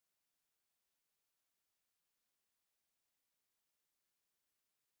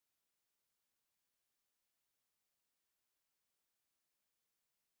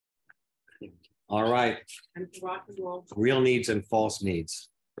All right. Real needs and false needs.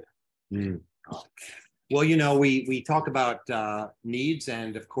 Well, you know, we talk about needs,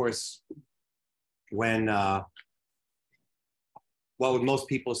 and of course, when what would most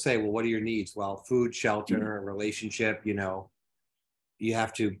people say? Well, what are your needs? Well, food, shelter, a relationship. You know, you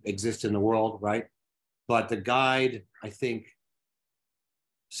have to exist in the world, right? But the guide, I think,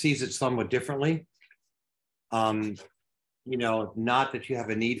 sees it somewhat differently. You know, not that you have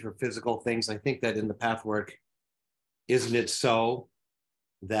a need for physical things. I think that in the pathwork, isn't it so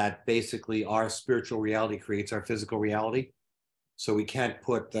that basically our spiritual reality creates our physical reality? So we can't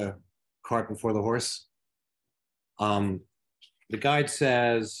put the cart before the horse. The guide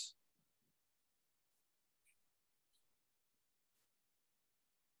says,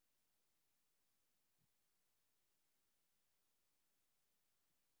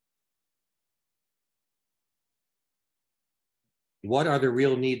 what are the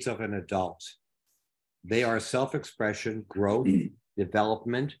real needs of an adult? They are self-expression, growth,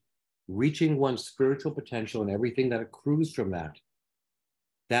 development, reaching one's spiritual potential and everything that accrues from that.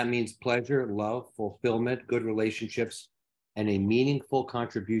 That means pleasure, love, fulfillment, good relationships, and a meaningful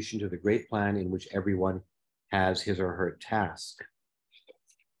contribution to the great plan in which everyone has his or her task.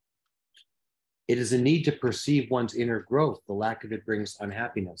 It is a need to perceive one's inner growth. The lack of it brings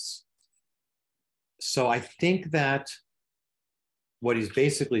unhappiness. So I think that what he's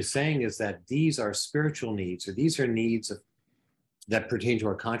basically saying is that these are spiritual needs, or these are needs that pertain to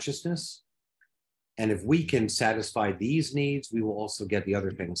our consciousness. And if we can satisfy these needs, we will also get the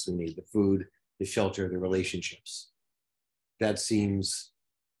other things we need, the food, the shelter, the relationships. That seems,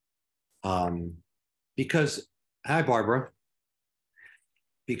 because, hi, Barbara.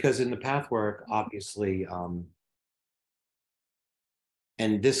 Because in the pathwork, obviously,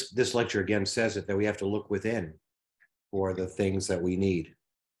 and this lecture again says it, that we have to look within for the things that we need.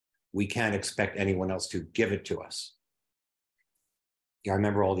 We can't expect anyone else to give it to us. Yeah, I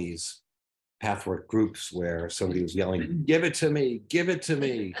remember all these pathwork groups where somebody was yelling, give it to me, give it to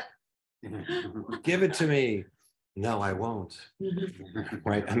me, give it to me. No, I won't.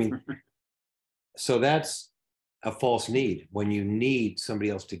 Right? I mean, so that's a false need when you need somebody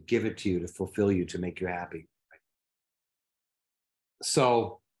else to give it to you, to fulfill you, to make you happy.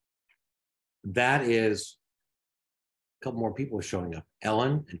 So that is a couple more people are showing up,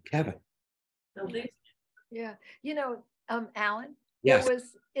 Ellen and Kevin. Yeah. You know, Alan, yes. There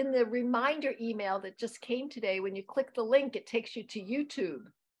was in the reminder email that just came today, when you click the link, it takes you to YouTube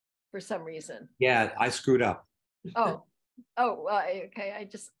for some reason. Yeah, I screwed up. Oh, okay.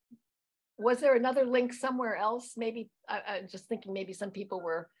 Was there another link somewhere else? Maybe I'm just thinking maybe some people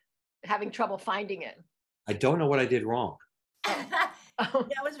were having trouble finding it. I don't know what I did wrong.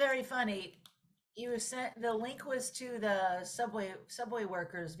 That was very funny. You sent the link was to the subway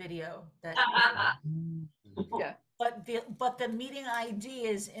workers video that yeah. But the meeting ID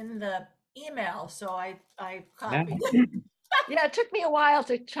is in the email, so I copied. Yeah, it took me a while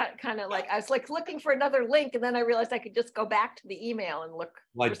to kind of like, I was like looking for another link, and then I realized I could just go back to the email and look.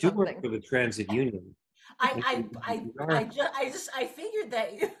 Well, I do work for the transit union. I figured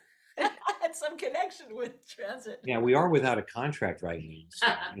that you had some connection with transit. Yeah, we are without a contract right now. So,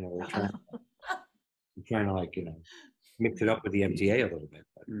 you know, we're trying to like, you know, mix it up with the MTA a little bit.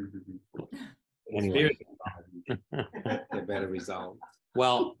 But anyway, a better result.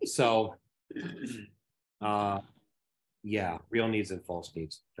 Well, so yeah, real needs and false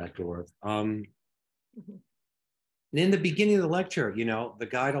needs. Back to work. In the beginning of the lecture, you know, the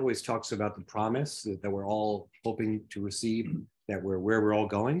guide always talks about the promise that we're all hoping to receive, that we're where we're all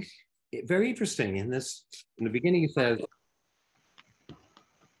going. Very interesting. In the beginning, he says,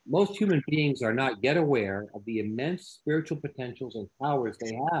 most human beings are not yet aware of the immense spiritual potentials and powers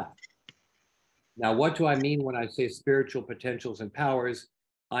they have. Now, what do I mean when I say spiritual potentials and powers?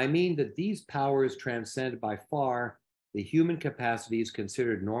 I mean that these powers transcend by far the human capacities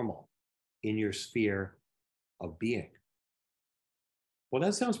considered normal in your sphere of being. Well,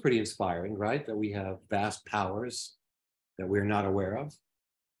 that sounds pretty inspiring, right? That we have vast powers that we're not aware of.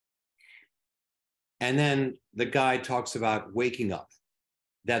 And then the guide talks about waking up.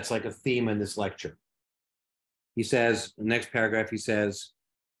 That's like a theme in this lecture. He says, the next paragraph, he says,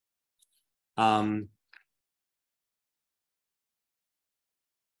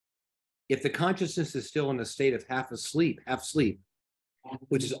 if the consciousness is still in a state of half sleep,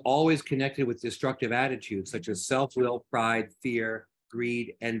 which is always connected with destructive attitudes such as self-will, pride, fear,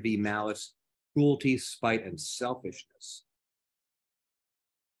 greed, envy, malice, cruelty, spite, and selfishness.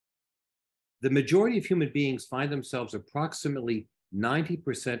 The majority of human beings find themselves approximately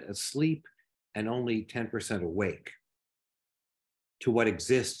 90% asleep and only 10% awake. to what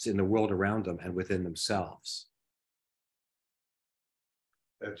exists in the world around them and within themselves.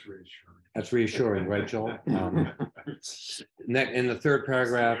 That's reassuring. That's reassuring, right, Joel? In the third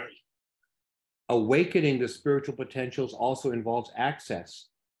paragraph, awakening the spiritual potentials also involves access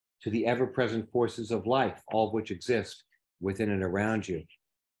to the ever-present forces of life, all of which exist within and around you.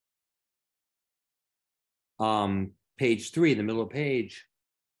 Page 3, in the middle of the page.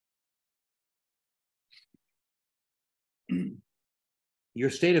 Your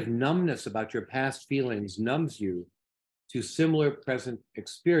state of numbness about your past feelings numbs you to similar present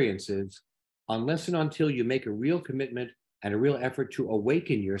experiences unless and until you make a real commitment and a real effort to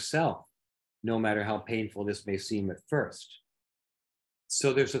awaken yourself, no matter how painful this may seem at first.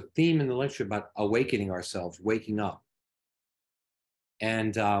 So there's a theme in the lecture about awakening ourselves, waking up.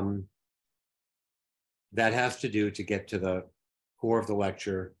 And that has to do, to get to the core of the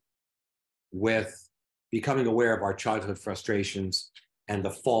lecture, with becoming aware of our childhood frustrations and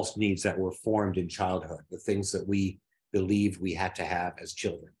the false needs that were formed in childhood, the things that we believed we had to have as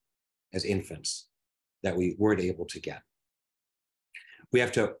children, as infants, that we weren't able to get. We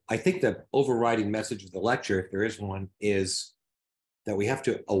have to, I think the overriding message of the lecture, if there is one, is that we have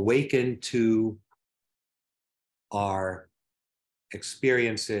to awaken to our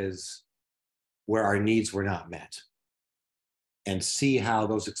experiences where our needs were not met, and see how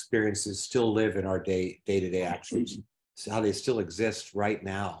those experiences still live in our day-to-day actions, how they still exist right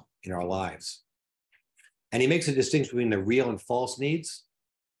now in our lives. And he makes a distinction between the real and false needs.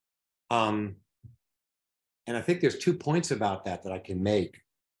 And I think there's 2 points about that I can make.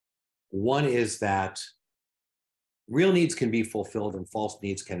 One is that real needs can be fulfilled and false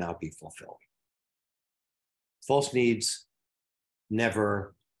needs cannot be fulfilled. False needs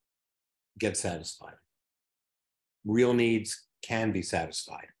never get satisfied. Real needs can be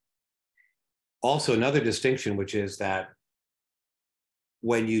satisfied. Also, another distinction, which is that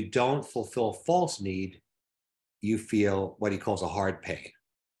when you don't fulfill false need, you feel what he calls a hard pain.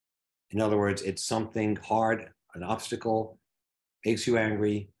 In other words, it's something hard, an obstacle, makes you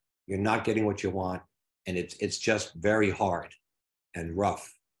angry, you're not getting what you want, and it's just very hard and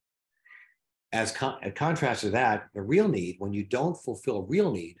rough. As a contrast to that, the real need, when you don't fulfill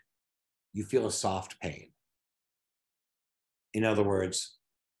real need, you feel a soft pain. In other words,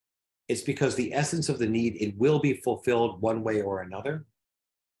 it's because the essence of the need, it will be fulfilled one way or another,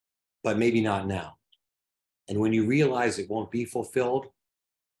 but maybe not now. And when you realize it won't be fulfilled,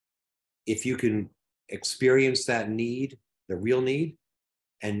 if you can experience that need, the real need,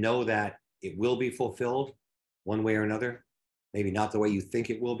 and know that it will be fulfilled one way or another, maybe not the way you think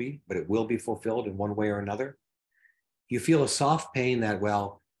it will be, but it will be fulfilled in one way or another, you feel a soft pain that,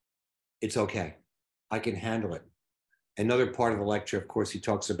 well, it's okay, I can handle it. Another part of the lecture, of course, he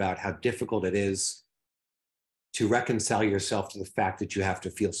talks about how difficult it is to reconcile yourself to the fact that you have to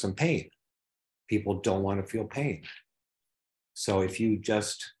feel some pain. People don't want to feel pain. So if you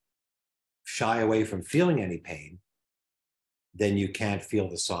just shy away from feeling any pain, then you can't feel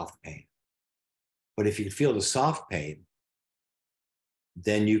the soft pain. But if you feel the soft pain,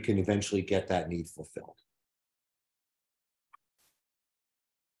 then you can eventually get that need fulfilled.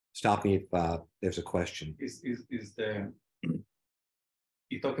 Stop me if there's a question.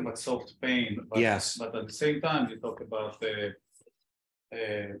 You talk about soft pain, but, yes, but at the same time you talk about the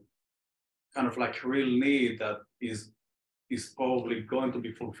kind of like real need that is probably going to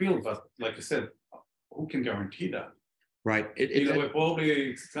be fulfilled. But like you said, who can guarantee that? Right.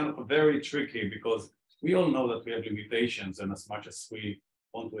 It's kind of very tricky because we all know that we have limitations, and as much as we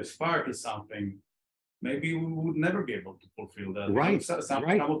want to aspire to something, maybe we would never be able to fulfill that. Right. Some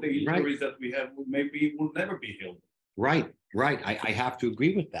of the injuries that we have maybe will never be healed. Right. I have to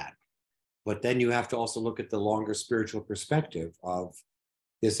agree with that. But then you have to also look at the longer spiritual perspective of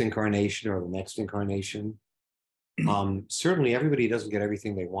this incarnation or the next incarnation. Certainly everybody doesn't get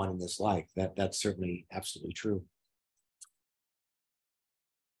everything they want in this life. That's certainly absolutely true.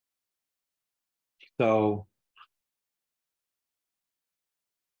 So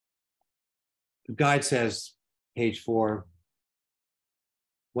the guide says, page 4,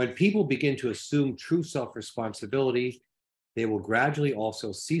 when people begin to assume true self-responsibility, they will gradually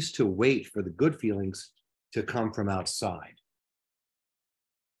also cease to wait for the good feelings to come from outside.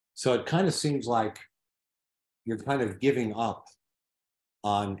 So it kind of seems like you're kind of giving up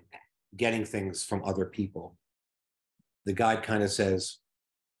on getting things from other people. The guide kind of says,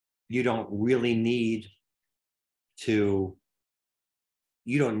 you don't need to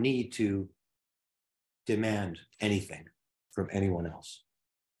demand anything from anyone else.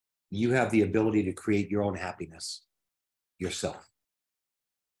 You have the ability to create your own happiness yourself.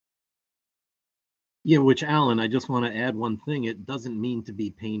 Yeah, which Alan, I just want to add one thing. It doesn't mean to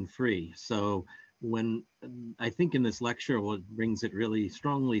be pain-free. So when I think in this lecture, what brings it really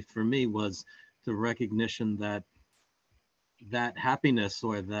strongly for me was the recognition that that happiness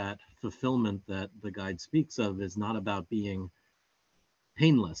or that fulfillment that the guide speaks of is not about being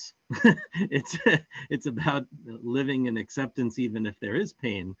painless. it's it's about living in acceptance even if there is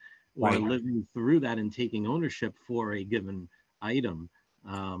pain, or Right. living through that and taking ownership for a given item,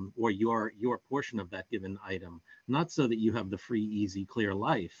 or your portion of that given item, not so that you have the free, easy, clear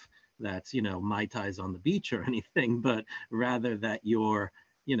life that's, you know, mai tais on the beach or anything, but rather that you're,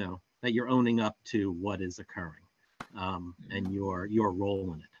 you know, that you're owning up to what is occurring, and your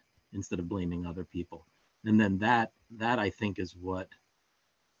role in it, instead of blaming other people. And then that I think is what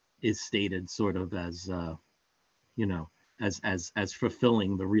is stated sort of as, you know, as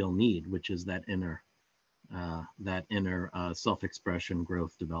fulfilling the real need, which is that inner self-expression,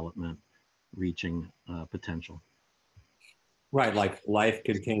 growth, development, reaching potential. Right, like life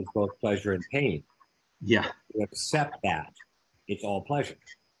contains both pleasure and pain. Yeah. You accept that it's all pleasure.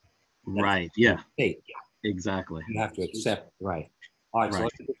 That's Right. Yeah. state. Exactly. You have to accept. Right. All right. So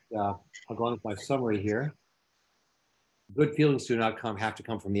Right. let me just, I'll go on with my summary here. Good feelings do not have to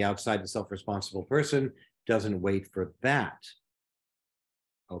come from the outside. The self-responsible person doesn't wait for that.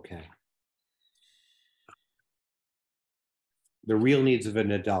 Okay. The real needs of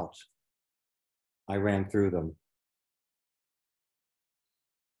an adult. I ran through them.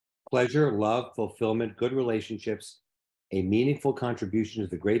 Pleasure, love, fulfillment, good relationships, a meaningful contribution to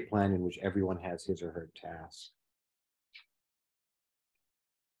the great plan in which everyone has his or her task.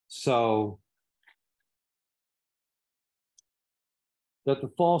 So that the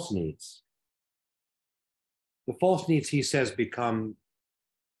false needs, he says, come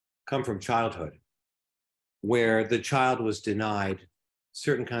from childhood, where the child was denied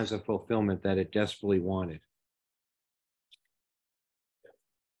certain kinds of fulfillment that it desperately wanted.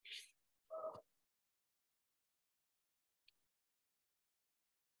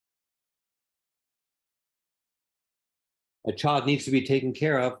 A child needs to be taken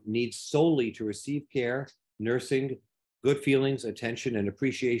care of, needs solely to receive care, nursing, good feelings, attention, and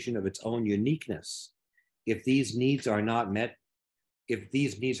appreciation of its own uniqueness. If these needs are not met, if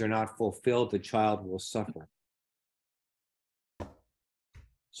these needs are not fulfilled, the child will suffer.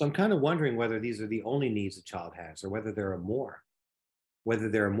 So I'm kind of wondering whether these are the only needs a child has, or whether there are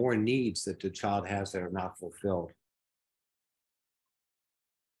more, needs that the child has that are not fulfilled.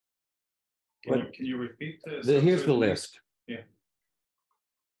 Can you repeat Here's the list. Yeah.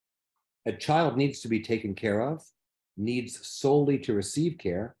 A child needs to be taken care of, needs solely to receive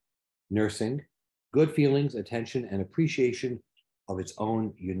care, nursing, good feelings, attention, and appreciation of its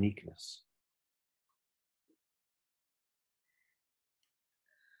own uniqueness.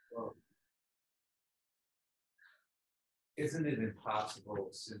 Well, isn't it impossible,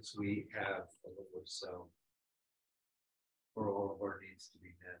 since we have a little so, for all of our needs to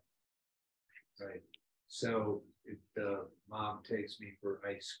be met, right? So if the mom takes me for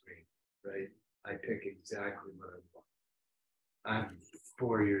ice cream, right, I pick exactly what I want. I'm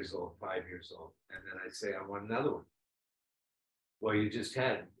 4 years old, 5 years old, and then I say I want another one. Well, you just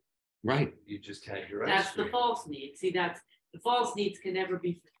had, Right. You just had your That's ice cream. the false need. See, that's the false needs can never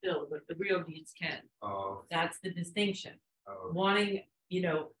be fulfilled, but the real needs can. Oh, That's the distinction. oh, Wanting, you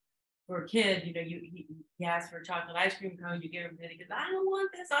know, for a kid, you know, he asks for a chocolate ice cream cone, you give him, and he goes, I don't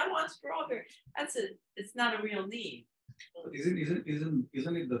want this, I want strawberry. It's not a real need. Isn't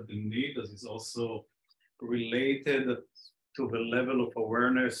it that the need is also related to the level of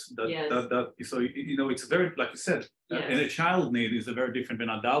awareness that Yes. that so you know, it's very, like you said, Yes. and a child need is a very different than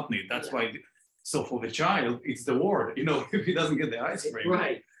adult need. That's Yeah. why. So for the child, it's the word. You know, if he doesn't get the ice cream,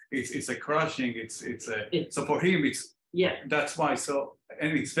 Right. it's a crushing. So for him, it's. Yeah. That's why. So,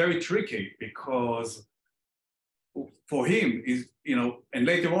 and it's very tricky because for him is, you know, and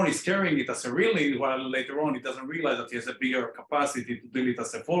later on he's carrying it as a real need, while later on he doesn't realize that he has a bigger capacity to deal it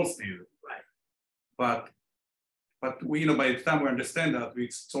as a false need. Right. But we, you know, by the time we understand that, we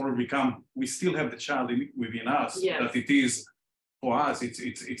sort of become, we still have the child within us. Yes. That it is, for us,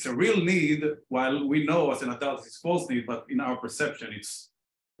 it's a real need, while we know as an adult it's false need, but in our perception it's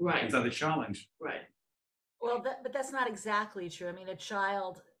Right. not a challenge. Right. Well, but that's not exactly true. I mean, the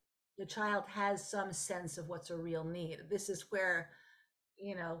child has some sense of what's a real need. This is where,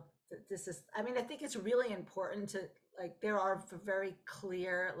 you know, this is, I mean, I think it's really important to, like, there are very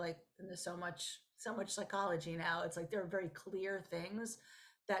clear, like, and there's so much psychology now. It's like there are very clear things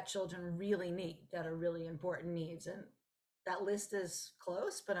that children really need, that are really important needs. And that list is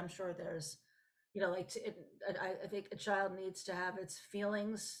close, but I'm sure there's, you know, like I think a child needs to have its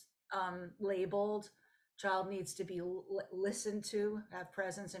feelings labeled. Child needs to be listened to, have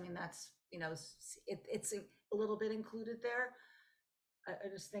presence. I mean, that's, you know, it's a little bit included there. I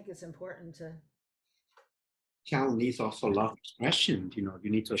just think it's important to. Child needs also love expression, you know,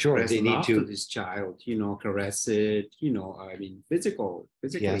 you need to Sure, express they need love to- to this child, you know, caress it, you know, I mean, physically,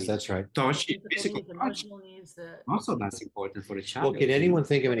 Yes, that's right. touch it, Physical physical needs, touch. emotional needs, Also, that's important for the child. Well, can you know. anyone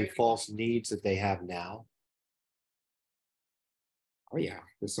think of any false needs that they have now? Oh, yeah,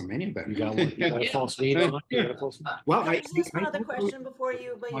 there's so many of them. You got one, you got a false need? Emma? You got a false need? Well, I There's just one other question before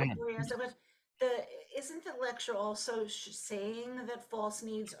you, Go ahead. ask that question. Isn't the lecture also saying that false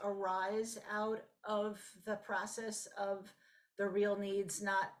needs arise out of the process of the real needs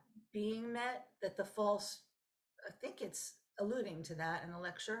not being met? That the false, I think it's alluding to that in the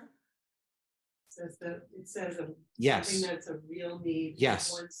lecture. Says that it says Yes. something that's a real need. Yes.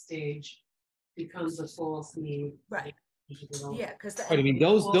 At one stage becomes a false need. Right. Yeah, because Right, I mean,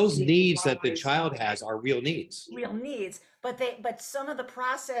 those false needs that the arise child from- has are real needs. real needs, but some of the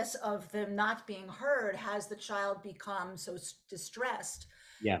process of them not being heard has the child become so distressed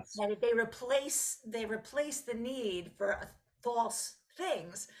Yes. that they replace the need for false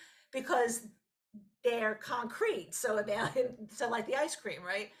things because they're concrete. So now, so like the ice cream,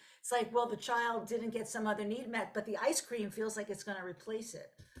 right? It's like, well, the child didn't get some other need met, but the ice cream feels like it's going to replace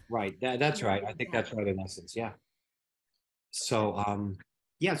it. Right, that's right. I think that's right in essence, yeah. So,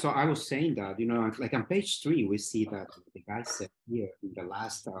 Yeah, so I was saying that, you know, like on page 3, we see that the guy said here in the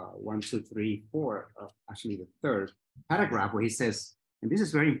last 1, 2, 3, 4, actually the third paragraph where he says, and this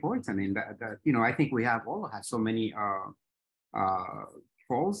is very important, and that you know, I think we have all had so many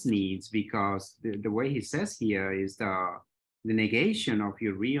false needs because the way he says here is the negation of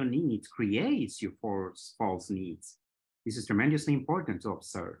your real needs creates your false needs. This is tremendously important to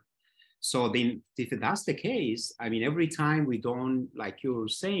observe. So then, if that's the case, I mean, every time we don't, like you were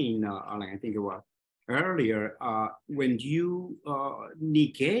saying, Alan, I think it was earlier, when you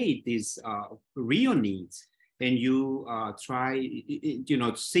negate these real needs and you try, you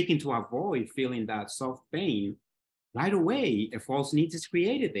know, seeking to avoid feeling that soft pain, right away, a false need is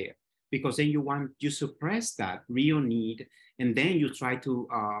created there because then you suppress that real need and then you try to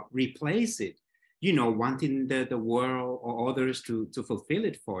replace it, you know, wanting the world or others to fulfill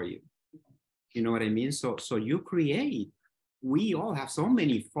it for you. You know what I mean? So we all have so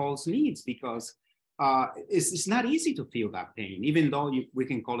many false needs because it's not easy to feel that pain, even though we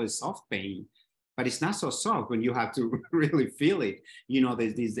can call it soft pain, but it's not so soft when you have to really feel it. You know,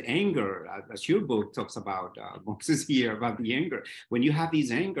 there's this anger, as your book talks about, Moses here, about the anger. When you have this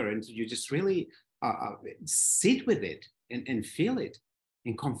anger and you just really sit with it and feel it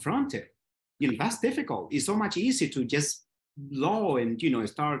and confront it, you know, that's difficult. It's so much easier to just low and, you know,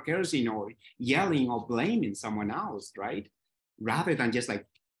 start cursing or yelling or blaming someone else, right? Rather than just like,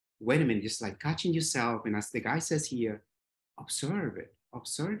 wait a minute, just like catching yourself. And as the guy says here, observe it,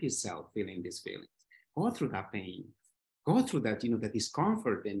 observe yourself feeling these feelings, go through that pain, go through that, you know, the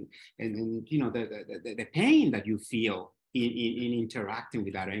discomfort and you know, the pain that you feel in interacting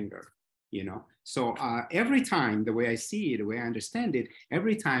with that anger, you know? So every time, the way I see it, the way I understand it,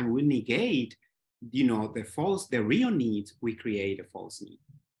 every time we negate, you know, the real need, we create a false need,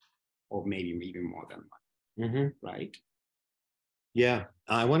 or maybe even more than one, right? Yeah,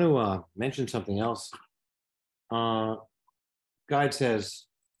 I want to mention something else. Guide says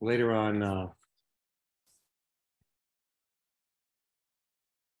later on,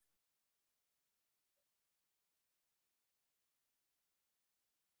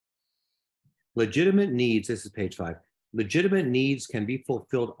 legitimate needs, this is page 5, legitimate needs can be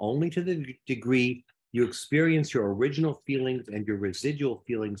fulfilled only to the degree you experience your original feelings and your residual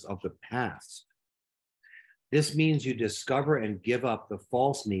feelings of the past. This means you discover and give up the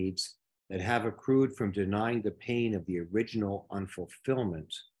false needs that have accrued from denying the pain of the original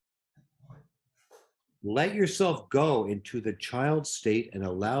unfulfillment. Let yourself go into the child state and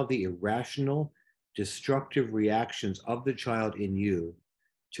allow the irrational, destructive reactions of the child in you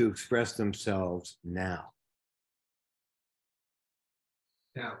to express themselves now.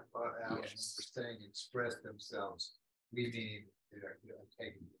 Now, Alex, we're saying express themselves, we mean,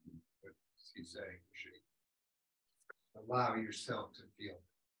 taking what he's saying, allow yourself to feel.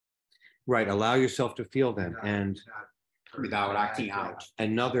 Right, allow yourself to feel them. And Without acting out.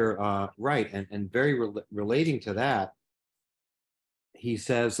 another, right, and very relating to that, he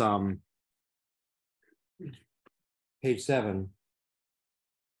says, page 7,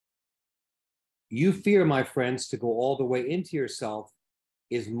 you fear, my friends, to go all the way into yourself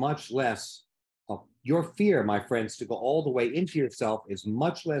is much less, your fear, my friends, to go all the way into yourself is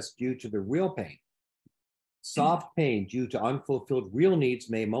much less due to the real pain Soft pain due to unfulfilled real needs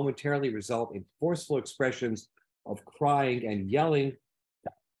may momentarily result in forceful expressions of crying and yelling,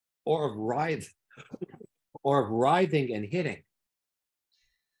 or of writhing and hitting.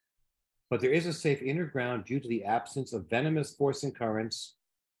 But there is a safe inner ground due to the absence of venomous forcing currents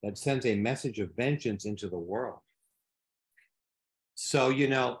that sends a message of vengeance into the world. So, you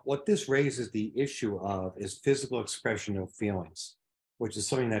know, what this raises the issue of is physical expression of feelings, which is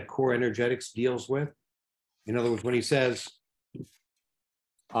something that core energetics deals with. In other words, when he says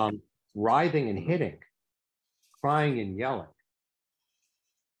writhing and hitting, crying and yelling,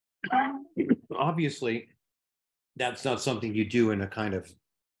 obviously, that's not something you do in a kind of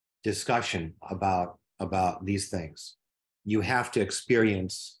discussion about these things. You have to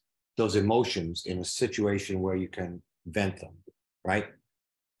experience those emotions in a situation where you can vent them, right?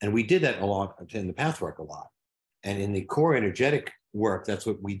 And we did that a lot in the pathwork a lot. And in the core energetic work, that's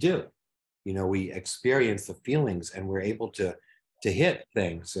what we do. You know, we experience the feelings and we're able to hit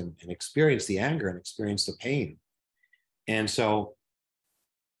things and experience the anger and experience the pain. And so,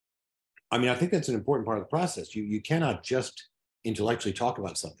 I mean, I think that's an important part of the process. You cannot just intellectually talk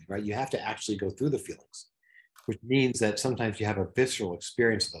about something, right? You have to actually go through the feelings, which means that sometimes you have a visceral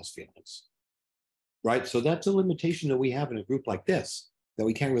experience of those feelings, right? So that's a limitation that we have in a group like this, that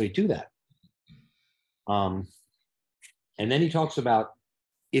we can't really do that. And then he talks about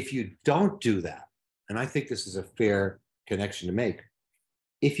if you don't do that, and I think this is a fair connection to make.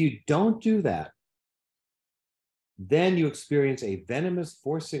 If you don't do that, then you experience a venomous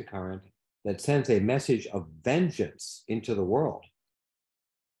forcing current that sends a message of vengeance into the world.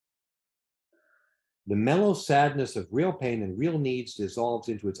 The mellow sadness of real pain and real needs dissolves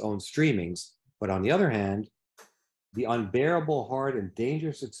into its own streamings, but on the other hand, the unbearable, hard, and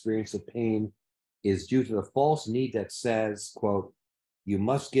dangerous experience of pain is due to the false need that says, quote, "You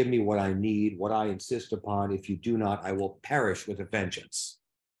must give me what I need, what I insist upon. If you do not, I will perish with a vengeance."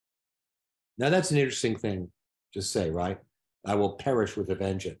 Now, that's an interesting thing to say, right? I will perish with a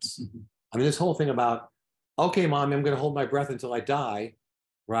vengeance. I mean, this whole thing about, okay, mom, I'm going to hold my breath until I die,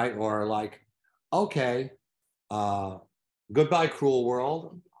 right? Or like, okay, goodbye, cruel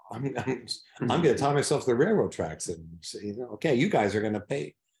world. I'm going to tie myself to the railroad tracks and say, you know, okay, you guys are going to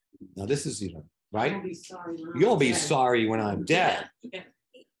pay. Now, this is, you know, right? You'll be sorry when I'm dead.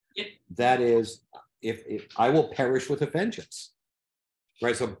 That is, if I will perish with a vengeance,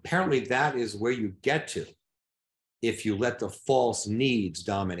 right? So apparently that is where you get to if you let the false needs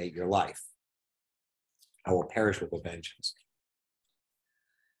dominate your life. I will perish with a vengeance.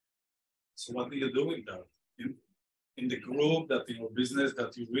 So what do you do with that? In the group, that in your business,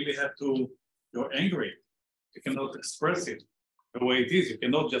 that you really have to, you're angry. You cannot express it the way it is. You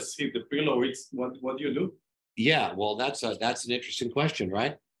cannot just hit the pillow. It's what do you do? Yeah, well, that's an interesting question,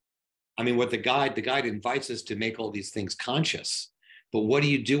 right? I mean, what the guide invites us to make all these things conscious. But what do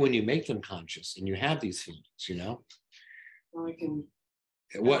you do when you make them conscious and you have these feelings, you know? Well, I can.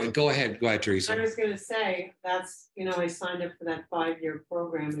 What? Go ahead, Teresa. I was going to say, that's, you know, I signed up for that 5-year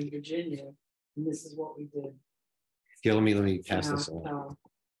program in Virginia, and this is what we did. Here, let me pass this on.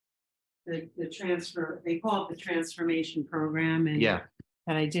 The transfer, they call it the transformation program, and Yeah.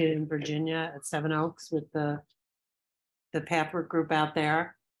 that I did in Virginia at Seven Oaks with the Pathwork group out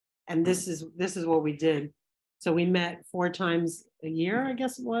there. And this is what we did. So we met 4 times a year, I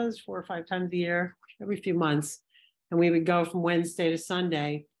guess it was 4 or 5 times a year, every few months. And we would go from Wednesday to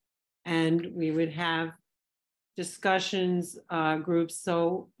Sunday, and we would have discussions, groups.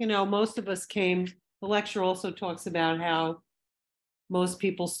 So, you know, most of us came. The lecture also talks about how most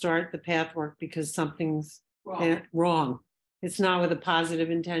people start the pathwork because something's wrong. It's not with a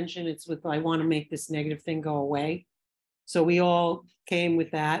positive intention. It's with, I want to make this negative thing go away. So we all came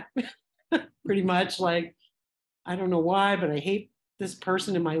with that pretty much, like, I don't know why, but I hate this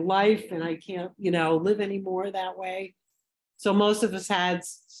person in my life and I can't, you know, live anymore that way. So most of us had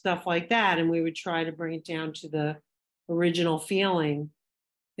stuff like that, and we would try to bring it down to the original feeling.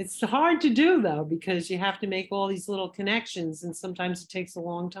 It's hard to do though, because you have to make all these little connections, and sometimes it takes a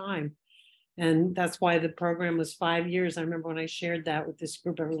long time. And that's why the program was 5 years. I remember when I shared that with this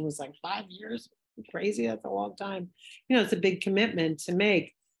group, everyone was like, 5 years? Crazy, that's a long time. You know, it's a big commitment to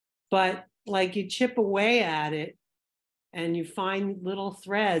make, but like you chip away at it and you find little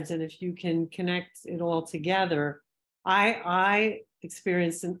threads, and if you can connect it all together, I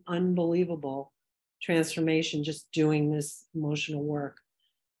experienced an unbelievable transformation just doing this emotional work,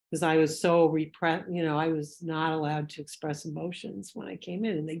 because I was so repressed. You know, I was not allowed to express emotions when I came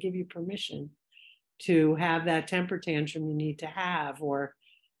in, and they give you permission to have that temper tantrum you need to have, or,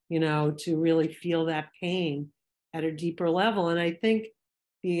 you know, to really feel that pain at a deeper level. And I think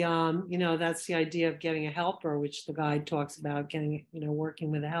you know, that's the idea of getting a helper, which the guide talks about, getting, you know,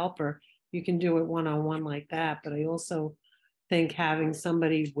 working with a helper. You can do it one-on-one like that, but I also think having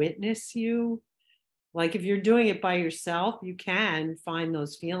somebody witness you, like if you're doing it by yourself, you can find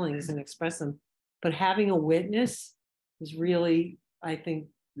those feelings and express them, but having a witness is really, I think,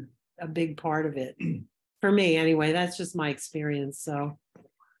 a big part of it. For me, anyway, that's just my experience. So,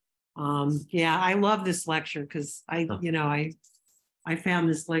 yeah, I love this lecture because you know, I found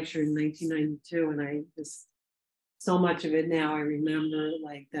this lecture in 1992, and I just, so much of it now I remember,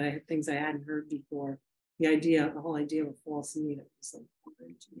 like that I had things I hadn't heard before. The whole idea of a false need was like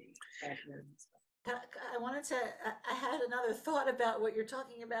important to me back then and stuff. I wanted to, I had another thought about what you're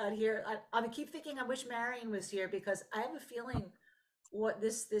talking about here. I keep thinking I wish Marion was here, because I have a feeling what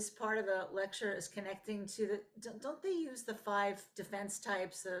this part of the lecture is connecting to don't they use the 5 defense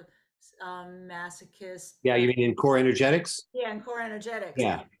types of masochist? Yeah, you mean in core energetics? Yeah, and core energetics.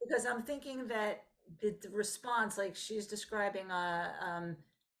 Yeah. Because I'm thinking that the response, like she's describing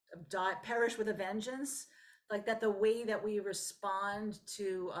perish with a vengeance, like that the way that we respond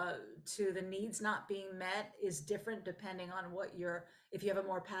to the needs not being met is different depending on what if you have a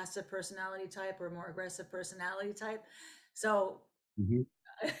more passive personality type or a more aggressive personality type. So Mhm.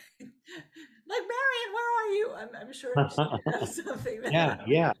 like, Marion, where are you? I'm sure she knows something.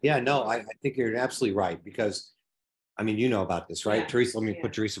 Yeah. No, I think you're absolutely right, because I mean, you know about this, right? Yeah, Teresa, let me yeah.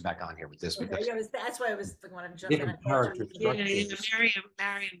 put Teresa back on here with this, Okay, because yeah, that's why I was want to jump in. different I'm glad character you- structures.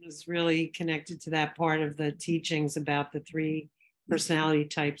 Marion was really connected to that part of the teachings about the 3 personality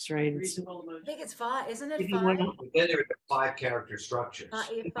types, right? It's- Reasonable I emotion. think it's 5, isn't it If you 5? wanna- But then there are the 5 character structures.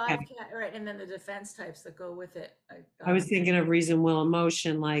 5, right, and then the defense types that go with it. I was thinking of reason, will,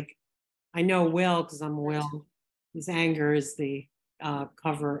 emotion. Like I know will because I'm a will. His anger is the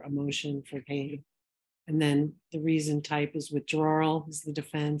cover emotion for pain, and then the reason type is withdrawal, is the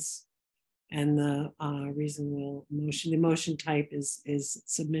defense, and the reason, will, emotion. The emotion type is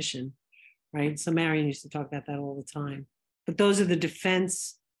submission, right? So Marion used to talk about that all the time. But those are the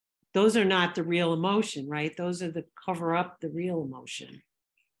defense. Those are not the real emotion, right? Those are the cover up the real emotion,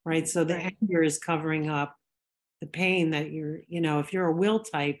 right? So the anger is covering up the pain that you're, you know, if you're a will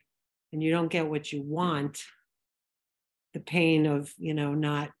type and you don't get what you want, the pain of, you know,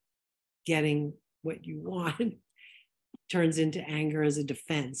 not getting what you want turns into anger as a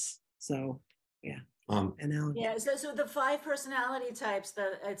defense. So, yeah. Analogy. Yeah, so the 5 personality types,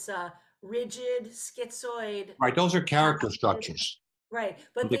 it's rigid, schizoid. Right, those are character structures. Right,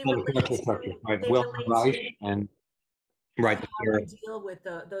 but They they call them relate character to, structures, right? they Will, relate right, to and right. how we deal with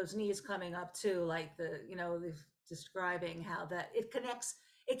those needs coming up too, like describing how that it connects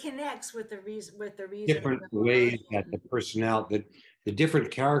with the reason Different ways that the personality, the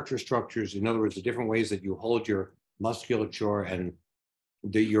different character structures, in other words, the different ways that you hold your musculature and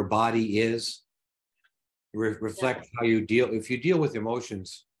your body is reflect how you deal. If you deal with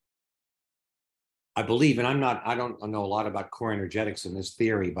emotions, I believe, and I don't know a lot about core energetics in this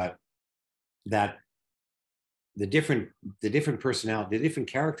theory, but that the different personality, the different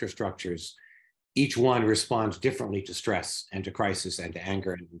character structures, each one responds differently to stress and to crisis and to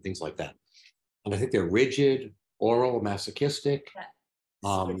anger and things like that. And I think they're rigid, oral, masochistic,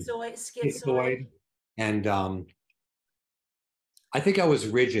 schizoid. And I think I was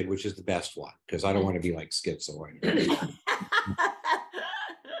rigid, which is the best one, because I don't want to be like schizoid.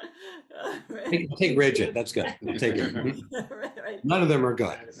 Take rigid. That's good. Take it. Right. None of them are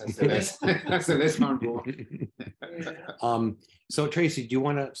good. That's the best one. So Tracy, do you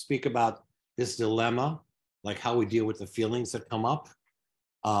want to speak about this dilemma, like how we deal with the feelings that come up?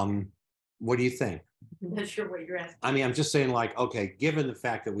 What do you think? I'm not sure what you're asking. I mean, I'm just saying, like, okay, given the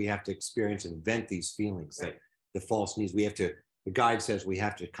fact that we have to experience and vent these feelings, that the false needs, we have to, the guide says we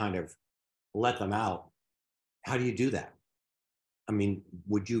have to kind of let them out. How do you do that? I mean,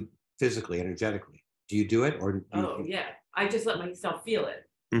 would you physically, energetically, do you do it, or do you, Yeah, I just let myself feel it.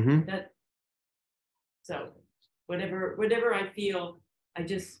 Mhm. So whatever I feel,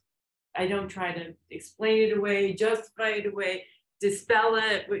 I don't try to explain it away, justify it away, dispel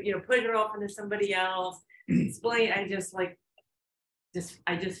it, put it off into somebody else, explain. I just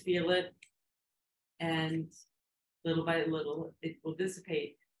feel it, and little by little it will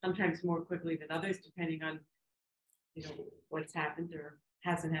dissipate, sometimes more quickly than others, depending on what's happened or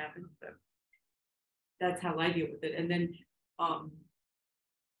hasn't happened. But that's how I deal with it. And then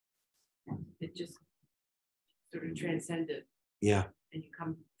it just sort of transcended. Yeah. And you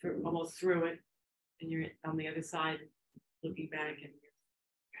come through, almost through it, and you're on the other side looking back,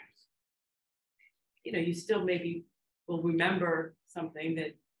 and you still maybe will remember something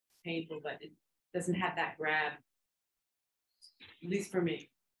that's painful, but it doesn't have that grab, at least for me.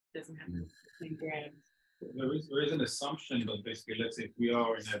 doesn't have the same brand. There is an assumption that basically, let's say if we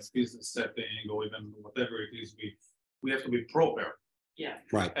are in a business setting or even whatever it is, we have to be proper. Yeah.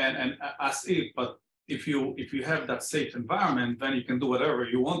 Right. And as if, but if you have that safe environment, then you can do whatever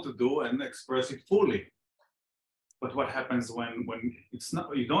you want to do and express it fully. But what happens when it's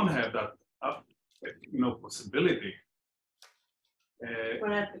not, you don't have that possibility?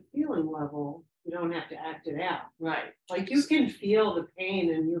 But at the feeling level, you don't have to act it out. Right. Like you can feel the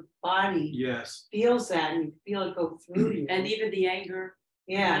pain and your body Yes. feels that and you feel it go through you. And even the anger,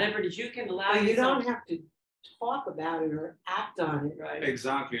 yeah, whatever it is, you can allow but you yourself. don't have to talk about it or act on it. Right.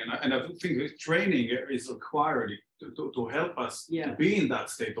 Exactly, and I think that training is required to help us Yeah. to be in that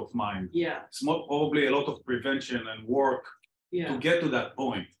state of mind. Yeah. It's more probably a lot of prevention and work Yeah. to get to that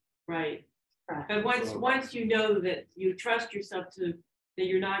point. Right. Right. But once you know that you trust yourself to that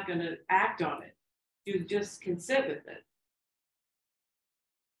you're not going to act on it, you just can sit with it.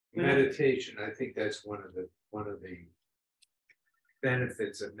 Meditation, I think that's one of the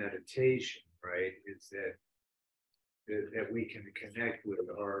benefits of meditation, right? Is that we can connect with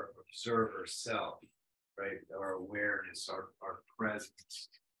our observer self, right? Our awareness, our presence.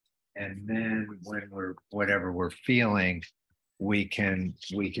 And then when whatever we're feeling, we can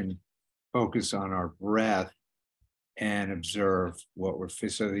focus on our breath and observe what we're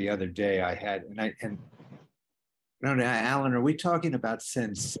feeling. So the other day I had, no, Alan, are we talking about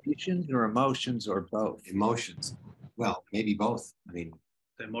sensations or emotions or both? Emotions. Well, maybe both. I mean,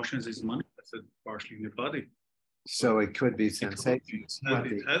 The emotions is manifested partially in the body. So it could be sensations.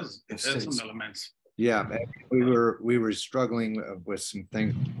 It has some elements. Yeah, we were struggling with some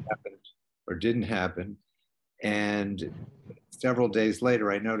things that happened or didn't happen, and several days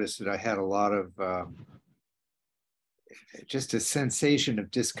later, I noticed that I had a lot of just a sensation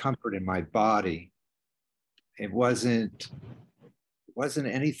of discomfort in my body. It wasn't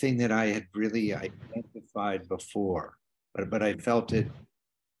anything that I had really identified before, but I felt it,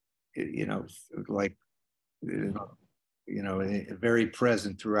 like, very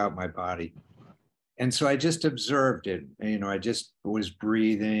present throughout my body. And so I just observed it. I just was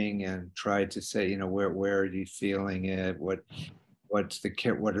breathing and tried to say, where are you feeling it? What are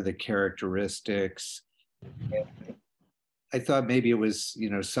the characteristics? And I thought maybe it was,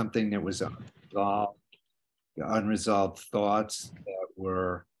 something that was unresolved thoughts that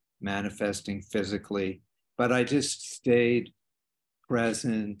were manifesting physically, but I just stayed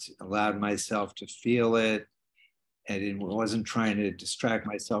present, allowed myself to feel it, and it wasn't trying to distract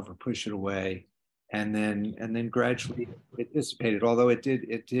myself or push it away. And then gradually it dissipated, although it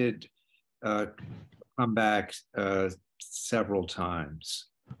did come back several times.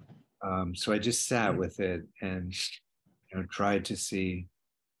 So I just sat with it and tried to see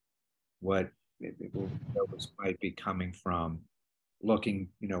what those might be coming from. Looking,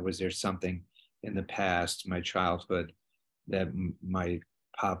 was there something in the past, my childhood, that might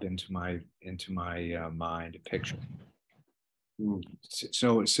pop into my mind, a picture.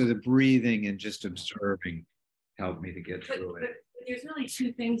 So the breathing and just observing helped me to get through it. But there's really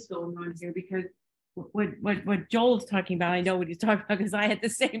two things going on here, because what Joel's talking about, I know what he's talking about because I had the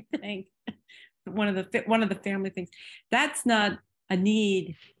same thing. One of the family things, that's not a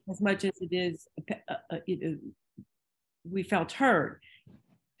need as much as it is we felt heard.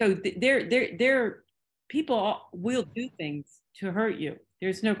 So there people will do things to hurt you.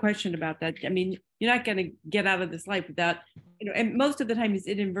 There's no question about that. I mean, you're not going to get out of this life without, and most of the time it's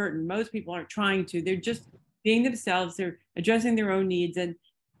inadvertent. Most people aren't trying to. They're just being themselves. They're addressing their own needs. And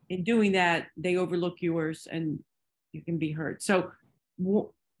in doing that, they overlook yours and you can be hurt. So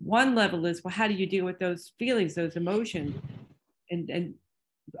one level is, well, how do you deal with those feelings, those emotions? And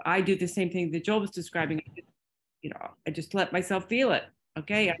I do the same thing that Joel was describing. I just let myself feel it.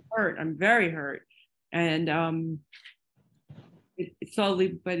 Okay, I'm hurt. I'm very hurt. And it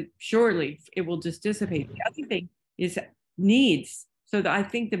slowly but surely it will just dissipate. The other thing is needs. So I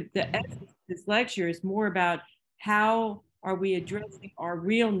think the essence of this lecture is more about how are we addressing our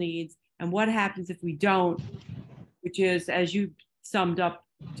real needs and what happens if we don't, which is, as you summed up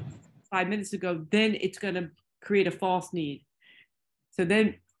 5 minutes ago, then it's going to create a false need. So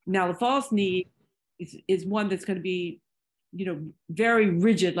then now the false need is one that's going to be, very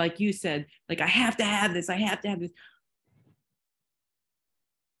rigid, like you said, like I have to have this, I have to have this.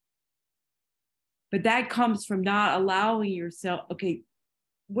 But that comes from not allowing yourself, okay,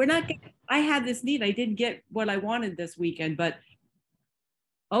 I had this need, I didn't get what I wanted this weekend, but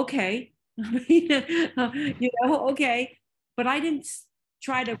okay, okay, but I didn't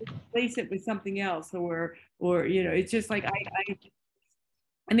try to replace it with something else, or it's just like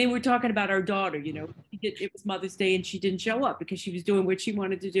I mean, we're talking about our daughter, you know, it was Mother's Day and she didn't show up because she was doing what she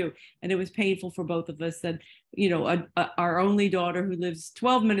wanted to do. And it was painful for both of us that, you know, our only daughter who lives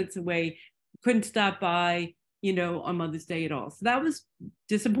 12 minutes away couldn't stop by, you know, on Mother's Day at all. So that was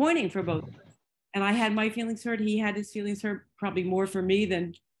disappointing for both of us. And I had my feelings hurt. He had his feelings hurt, probably more for me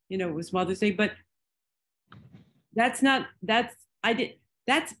than, you know, it was Mother's Day. But that's,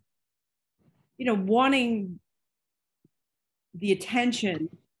 you know, wanting the attention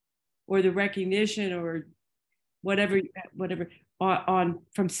or the recognition or whatever on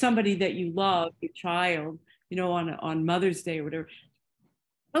from somebody that you love, your child, you know, on Mother's Day or whatever.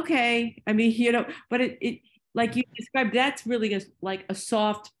 Okay, I mean, you know, but it like you described, that's really like a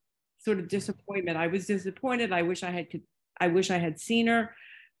soft sort of disappointment. I was disappointed. I wish I had seen her.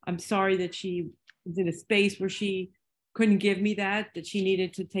 I'm sorry that she was in a space where she couldn't give me that she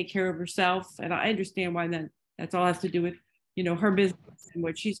needed to take care of herself. And I understand why that's all has to do with, you know, her business and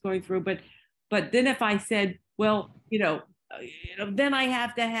what she's going through. But then if I said, well, you know, then I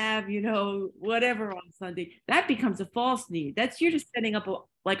have to have, you know, whatever on Sunday, that becomes a false need. You're just setting up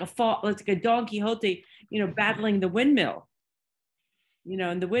like a Don Quixote, you know, battling the windmill, you know,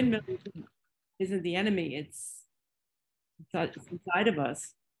 and the windmill isn't the enemy. It's inside of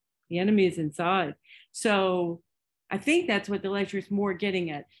us. The enemy is inside. So I think that's what the lecture is more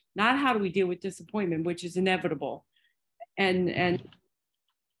getting at. Not how do we deal with disappointment, which is inevitable. And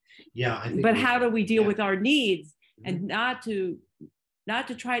yeah, but how do we deal with our needs and not to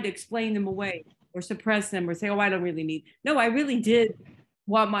try to explain them away or suppress them or say, oh, I don't really need. No, I really did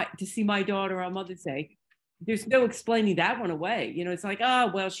want to see my daughter on Mother's Day. There's no explaining that one away. You know, it's like,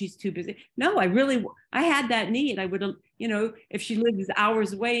 oh, well, she's too busy. No, I had that need. I would have, you know, if she lives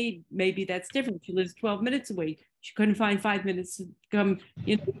hours away, maybe that's different. If she lives 12 minutes away, she couldn't find 5 minutes to come,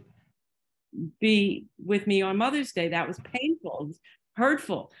 you know, be with me on Mother's Day. That was painful. It was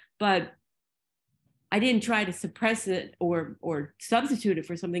hurtful. But I didn't try to suppress it or substitute it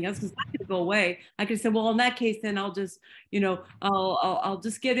for something else because I could go away. I could say, well, in that case, then I'll just, you know, I'll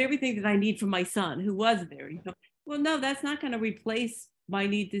just get everything that I need from my son who was there. You know, well, no, that's not going to replace my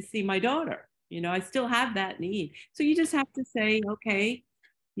need to see my daughter. You know, I still have that need. So you just have to say, okay,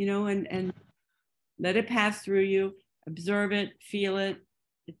 you know, and let it pass through you, observe it, feel it.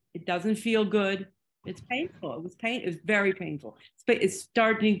 It doesn't feel good. It's painful. It was very painful. It's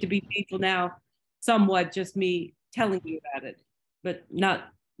starting to be painful now. Somewhat just me telling you about it, but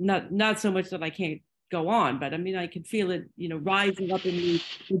not so much that I can't go on, but I mean, I can feel it, you know, rising up in me,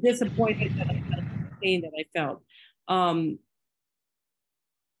 the disappointment that I felt, the pain that I felt.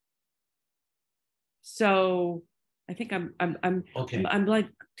 So I think I'm okay. I'm like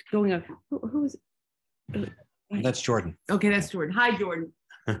going on. Who is it? That's Jordan. Okay, that's Jordan. Hi, Jordan.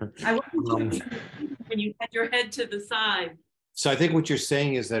 I wasn't when you had your head to the side. So I think what you're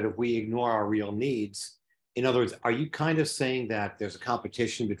saying is that if we ignore our real needs, in other words, are you kind of saying that there's a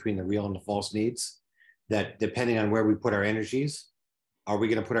competition between the real and the false needs? That depending on where we put our energies, are we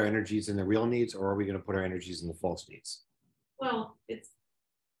going to put our energies in the real needs or are we going to put our energies in the false needs? Well,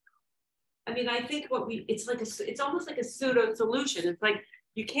 I mean, I think it's almost like a pseudo solution. It's like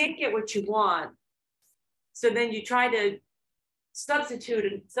you can't get what you want. So then you try to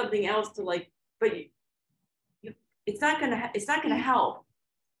substitute something else to but it's not gonna help.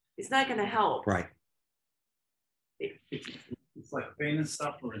 It's not gonna help. Right. It's like pain and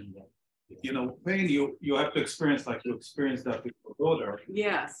suffering. You know, pain you have to experience like you experienced that with your daughter.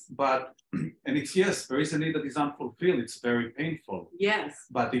 Yes. But and it's yes, there is a need that is unfulfilled. It's very painful. Yes.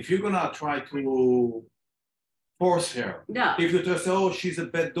 But if you're gonna try to force her, no. If you just say, oh, she's a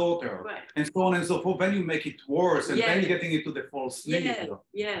bad daughter, right. and so on and so forth, then you make it worse, and then you're getting into the false need.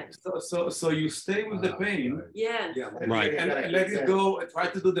 Yes. So you stay with the pain. Yes. Yeah. And, Right. and let it go and try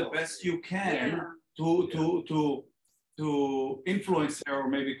to do the best you can to influence her or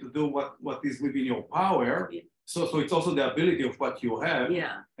maybe to do what is within your power. Yeah. So it's also the ability of what you have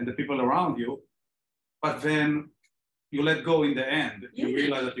and the people around you. But then you let go in the end. You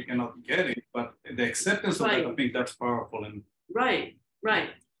realize that you cannot get it, but the acceptance of it, I think that's powerful. And right.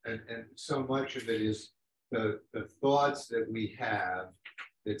 And so much of it is the thoughts that we have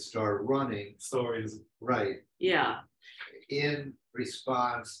that start running stories. Right. Yeah. In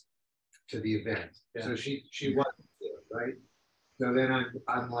response to the event. Yeah. So she wasn't there, right? So then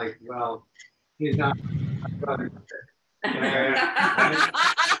I'm like, well, he's not running.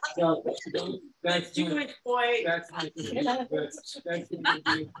 So that's Jewish boy. That's But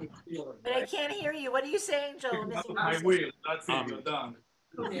I can't hear you. What are you saying, Joel? I will. That's it. You're done.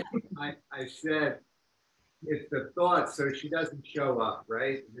 I said it's the thought, so she doesn't show up,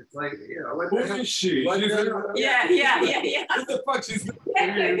 right? It's like, you know, what Who the heck? is she? What She's the- a- Yeah. What the fuck she's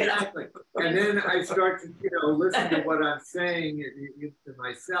Exactly. And then I start to, listen to what I'm saying to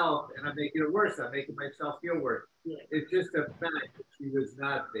myself, and I'm making it worse. I'm making myself feel worse. Yeah. It's just a fact that she was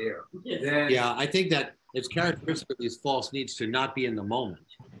not there. Yes. Then, Yeah, I think that it's characteristic of these false needs to not be in the moment,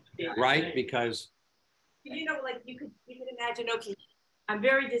 right? Because Like you could imagine, okay, I'm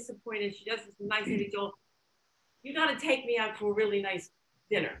very disappointed. She does this nice thing. So you got to take me out to a really nice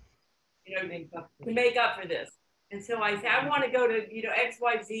dinner, to make up for this. And so I say, I want to go to,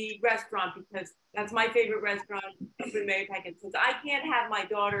 XYZ restaurant because that's my favorite restaurant up in Mayapack. And since I can't have my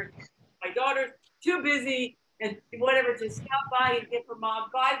daughter's too busy and whatever to stop by and give her mom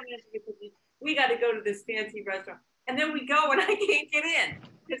 5 minutes to get cookies, we got to go to this fancy restaurant. And then we go and I can't get in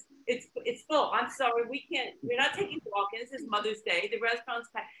because it's full. I'm sorry, we're not taking walk-ins. It's Mother's Day. The restaurant's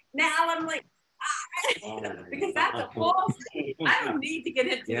packed. Now I'm like, because that's a false need. I don't need to get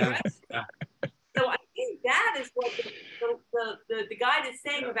into the restaurant. So I think that is what the guide is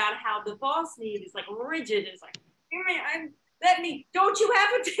saying about how the false need is like rigid. It's like, don't you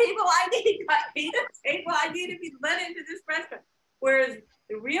have a table? I need a table. I need to be let into this restaurant. Whereas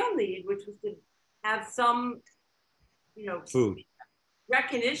the real need, which was to have some, food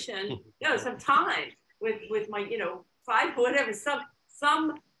recognition, some time with my, whatever,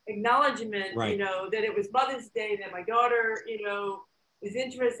 some acknowledgement, right. That it was Mother's Day, that my daughter, is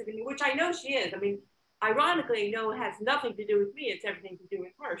interested in me, which I know she is. I mean, ironically, it has nothing to do with me. It's everything to do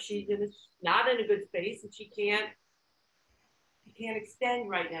with her. She's not in a good space, and she can't extend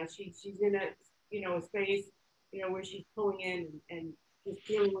right now. She's in a space, where she's pulling in and just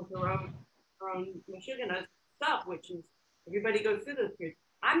dealing with her own sugar stuff, which is everybody goes through those periods.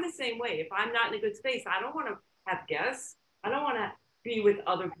 I'm the same way. If I'm not in a good space, I don't want to have guests. I don't want to be with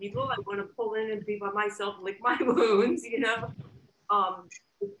other people. I want to pull in and be by myself, lick my wounds, and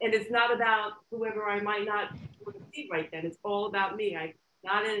it's not about whoever I might not want to see right then. It's all about me. I'm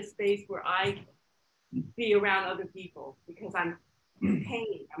not in a space where I be around other people because I'm in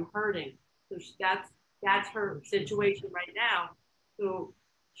pain, I'm hurting. So that's her situation right now. So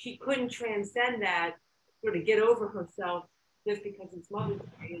she couldn't transcend that, sort of get over herself just because it's Mother's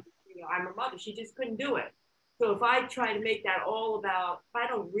Day. I'm her mother. She just couldn't do it. So if I try to make that all about, if I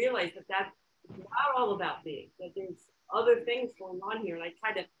don't realize that that's not all about me, that there's other things going on here, and I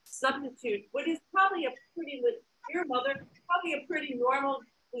try to substitute what is probably a pretty, your mother, probably a pretty normal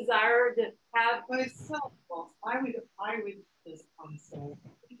desire to have. But it's still false. I would just say, I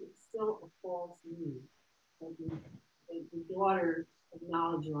think it's still a false need. Like the daughter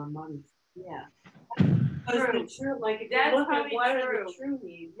acknowledge your money. Yeah. True. Like if that's you look at probably what true. are the true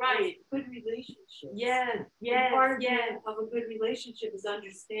needs, right? Good relationships. Yes. Part of a good relationship is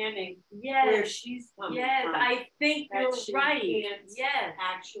understanding where she's coming from. I think you're right. Yes,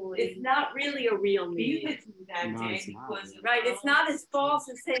 actually, it's not really a real need. that day because right. It's not as false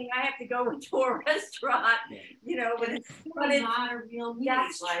as saying I have to go into a restaurant, but it's not a real need.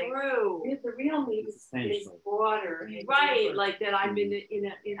 That's true. The real need is broader, right? Like that I'm in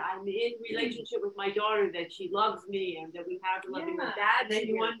relationship with my daughter, that she loves me and that we have a loving that then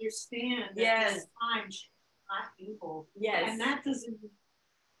you understand that this time she's not able. Yes. And that doesn't.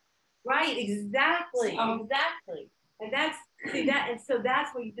 Right, exactly. And that's and so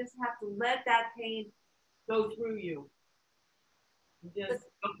that's where you just have to let that pain go through you. Just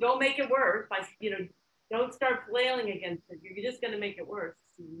don't make it worse by don't start flailing against it. You're just gonna make it worse.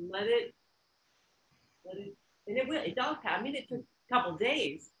 Let it and it will. It does. I mean, it took a couple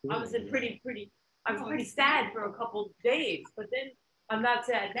days. I was pretty sad for a couple days, but then I'm not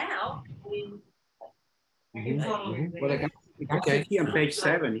sad now. I mean, Okay. On page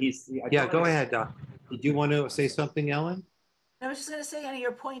 7, Go ahead, Doc. Did you want to say something, Ellen? I was just going to say, Annie,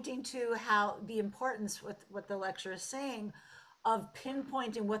 you're pointing to how the importance with what the lecture is saying of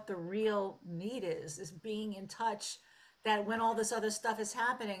pinpointing what the real need is being in touch, that when all this other stuff is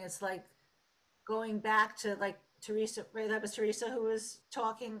happening, it's like going back to like Teresa, right? That was Teresa who was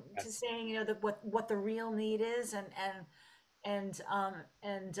talking to saying, what the real need is and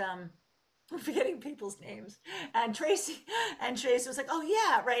I'm forgetting people's names. And Tracy was like, oh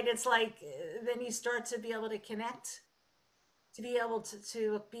yeah, right. It's like, then you start to be able to connect, to be able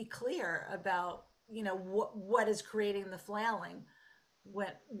to be clear about, what is creating the flailing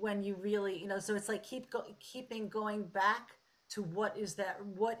when you really, so it's like keeping going back to what is the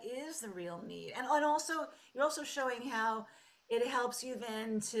real need. And also, you're also showing how it helps you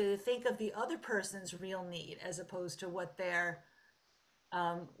then to think of the other person's real need as opposed to what they're,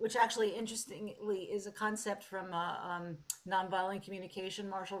 which actually, interestingly, is a concept from nonviolent communication.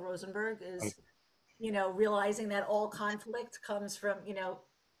 Marshall Rosenberg you know, realizing that all conflict comes from, you know,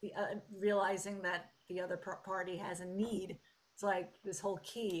 the realizing that the other party has a need. It's like this whole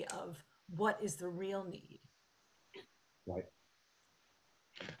key of what is the real need. Right.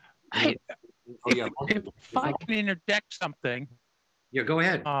 I, Oh, yeah. if I can interject something, Yeah, go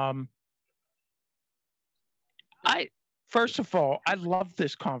ahead. First of all, I love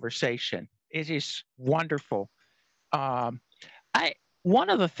this conversation. It is wonderful. One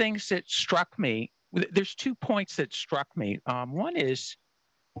of the things that struck me, there's 2 points that struck me. One is,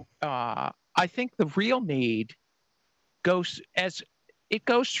 I think the real need goes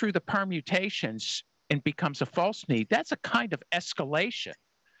through the permutations and becomes a false need. That's a kind of escalation.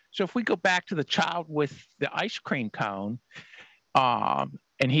 So if we go back to the child with the ice cream cone,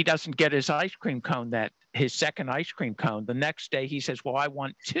 and he doesn't get his ice cream cone, his second ice cream cone, the next day he says, well, I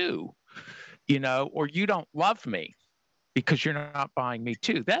want 2, you know, or you don't love me because you're not buying me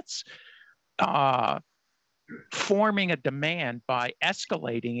 2. That's forming a demand by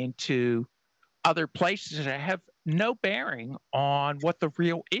escalating into other places that have no bearing on what the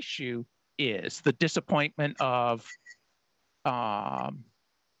real issue is, the disappointment of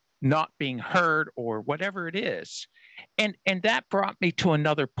not being heard or whatever it is. And that brought me to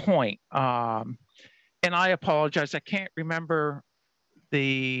another point. And I apologize, I can't remember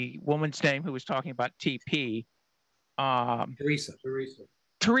the woman's name who was talking about TP.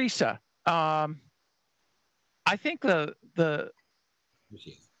 Teresa. I think the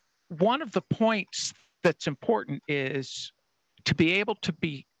one of the points that's important is to be able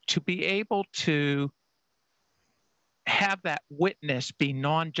to have that witness be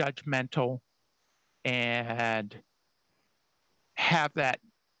non-judgmental and have that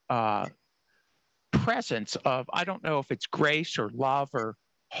presence of, I don't know if it's grace or love or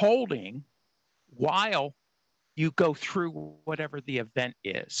holding while you go through whatever the event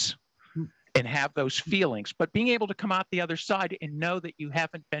is and have those feelings, but being able to come out the other side and know that you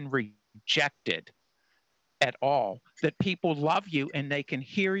haven't been rejected at all, that people love you and they can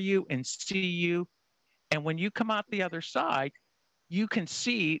hear you and see you. And when you come out the other side, you can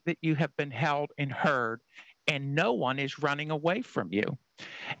see that you have been held and heard and no one is running away from you.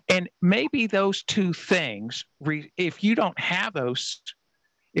 And maybe those 2 things, if you don't have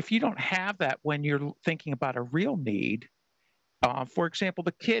that when you're thinking about a real need, for example,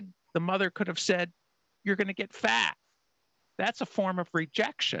 the mother could have said, you're going to get fat. That's a form of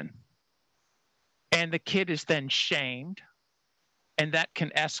rejection. And the kid is then shamed, and that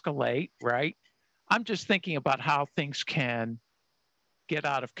can escalate, right? I'm just thinking about how things can get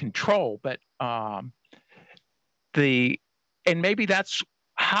out of control, but and maybe that's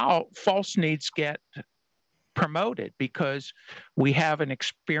how false needs get promoted, because we have an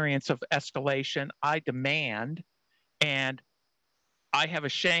experience of escalation. I demand, and I have a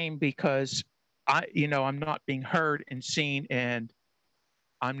shame because I'm not being heard and seen, and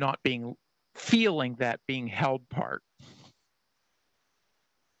I'm not feeling that being held part.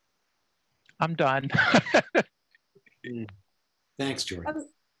 I'm done. Thanks, Jordan.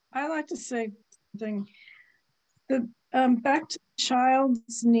 I like to say something. Back to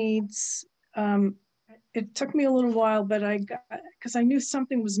child's needs. It took me a little while, but because I knew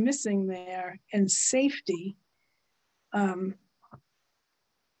something was missing there, and safety,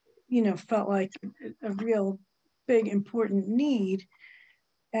 felt like a real big, important need.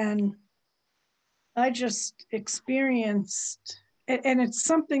 And I just experienced, and it's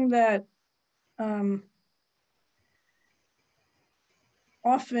something that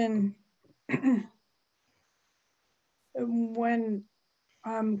often when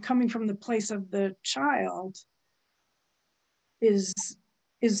I'm coming from the place of the child is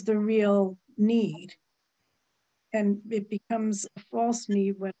the real need. And it becomes a false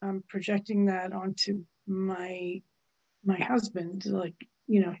need when I'm projecting that onto my husband. Like,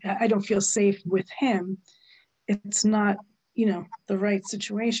 I don't feel safe with him. It's not, the right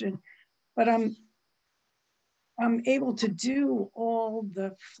situation. But I'm able to do all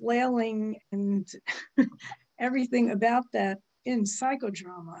the flailing and everything about that in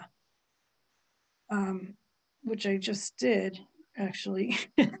psychodrama, which I just did actually.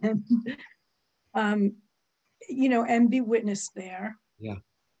 And be witnessed there. Yeah.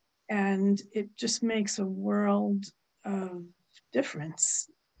 And it just makes a world of difference,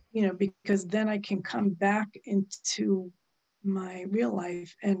 because then I can come back into my real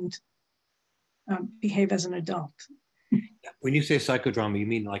life and behave as an adult. When you say psychodrama, you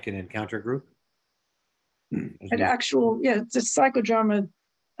mean like an encounter group? An actual, it's a psychodrama,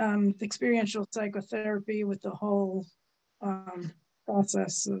 experiential psychotherapy with the whole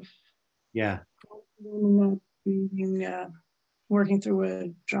process of being, working through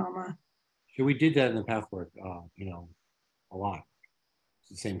a drama. Yeah, we did that in the Pathwork, a lot. It's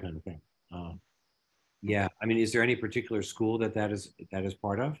the same kind of thing. Yeah, I mean, is there any particular school that is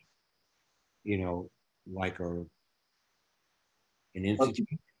part of? Like an institute?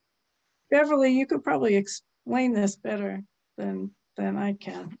 Beverly, you could probably explain this better than I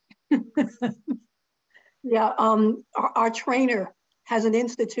can. Yeah, our trainer has an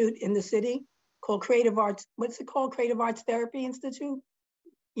institute in the city called Creative Arts. What's it called? Creative Arts Therapy Institute.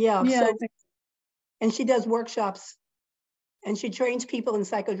 Yeah. Yeah, So, I think and she does workshops, and she trains people in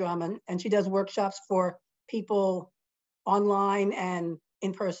psychodrama, and she does workshops for people online and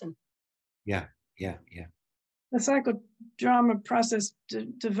in person. Yeah. the psychodrama process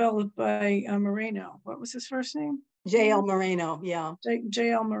developed by Moreno. What was his first name? J.L. Moreno. Yeah.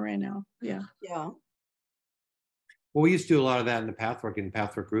 J.L. Moreno. Yeah. Yeah. Well, we used to do a lot of that in the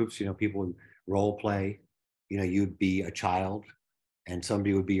Pathwork groups. People would role play. You'd be a child, and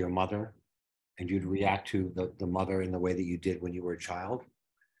somebody would be your mother, and you'd react to the mother in the way that you did when you were a child.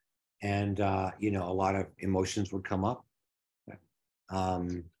 And a lot of emotions would come up.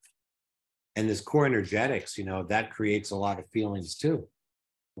 And this core energetics, that creates a lot of feelings too.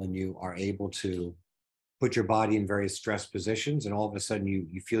 When you are able to put your body in various stress positions, and all of a sudden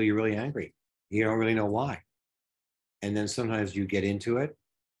you feel you're really angry. You don't really know why. And then sometimes you get into it,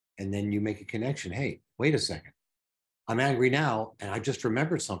 and then you make a connection. Hey, wait a second. I'm angry now, and I just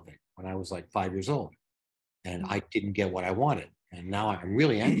remembered something when I was like 5 years old, and I didn't get what I wanted. And now I'm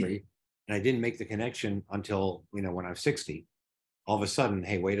really angry, and I didn't make the connection until, when I'm 60. All of a sudden,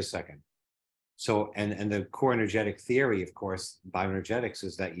 hey, wait a second. So, and the core energetic theory, of course, bioenergetics,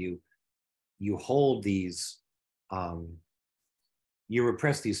 is that you hold these, you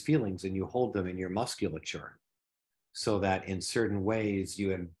repress these feelings and you hold them in your musculature, so that in certain ways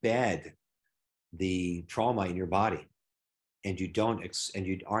you embed the trauma in your body, and you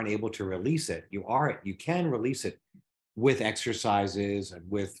aren't able to release it. You can release it with exercises and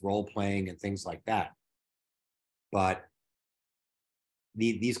with role playing and things like that. But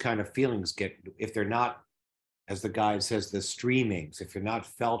these kind of feelings if they're not, as the guide says, the streamings, if you're not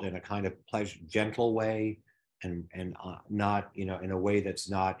felt in a kind of gentle way, and not, in a way that's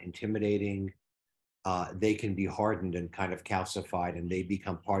not intimidating, they can be hardened and kind of calcified, and they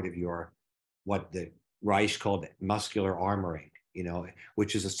become part of what the Reich called muscular armoring,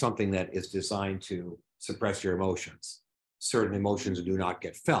 which is something that is designed to suppress your emotions. Certain emotions do not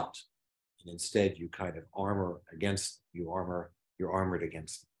get felt, and instead you kind of you're armored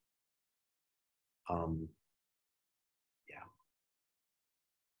against them. Yeah.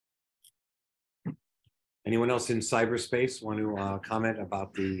 Anyone else in cyberspace want to comment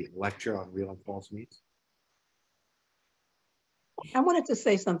about the lecture on real and false needs? I wanted to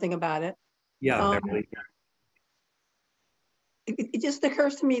say something about it. Yeah, it just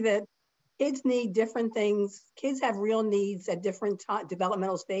occurs to me that kids need different things. Kids have real needs at different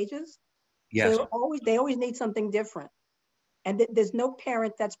developmental stages. Yes. So they always need something different. And there's no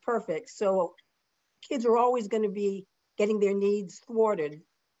parent that's perfect. So kids are always going to be getting their needs thwarted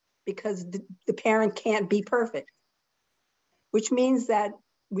because the parent can't be perfect, which means that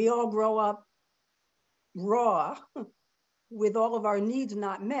we all grow up raw with all of our needs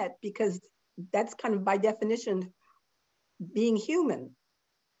not met, because that's kind of by definition being human.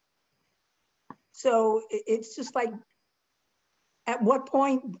 So it's just like, at what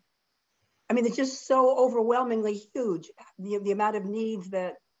point, I mean, it's just so overwhelmingly huge, the amount of needs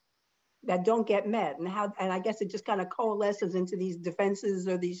that don't get met, and I guess it just kind of coalesces into these defenses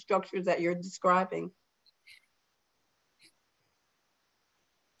or these structures that you're describing.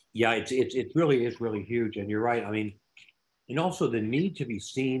 Yeah, it really is really huge, and you're right. I mean, and also the need to be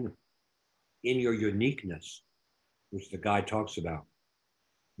seen in your uniqueness, which the guy talks about.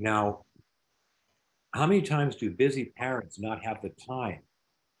 Now, how many times do busy parents not have the time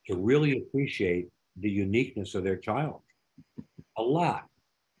to really appreciate the uniqueness of their child? A lot.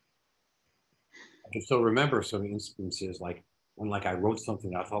 I can still remember some instances, like when I wrote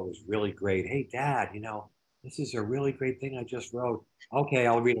something I thought was really great. Hey, Dad, this is a really great thing I just wrote. Okay,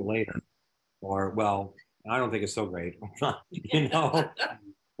 I'll read it later. Or, well, I don't think it's so great.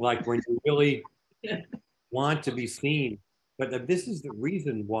 Like when you really want to be seen. But this is the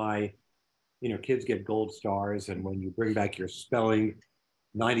reason why, kids get gold stars. And when you bring back your spelling,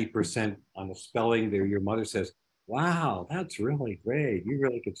 90% on the spelling there, your mother says, wow, that's really great. You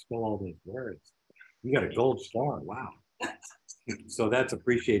really could spell all those words. You got a gold star. Wow. So that's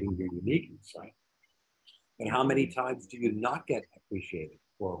appreciating your uniqueness, right? And how many times do you not get appreciated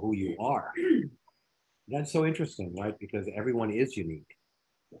for who you are? That's so interesting, right? Because everyone is unique.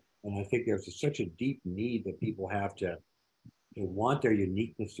 And I think there's such a deep need that people have to They want their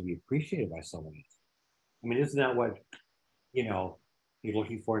uniqueness to be appreciated by someone else. I mean, isn't that what, you know, you're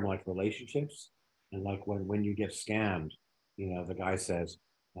looking for in like relationships? And like when you get scammed, you know, the guy says,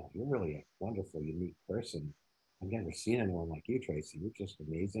 "Oh, you're really a wonderful, unique person. I've never seen anyone like you, Tracy. You're just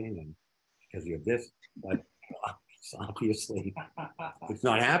amazing. And because you're this, but obviously it's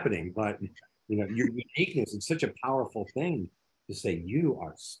not happening. But you know, your uniqueness is such a powerful thing to say you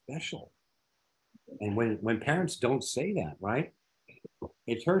are special. And when parents don't say that, right,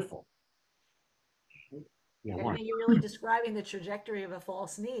 it's hurtful. Yeah, I one. mean, you're really describing the trajectory of a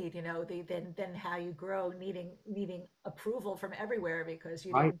false need, you know, then how you grow needing approval from everywhere because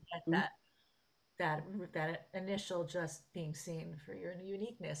you Right. didn't get that initial just being seen for your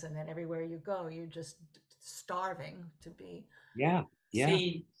uniqueness, and then everywhere you go, you're just starving to be Yeah. Yeah.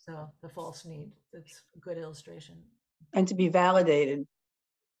 See, so the false need. That's a good illustration. And to be validated.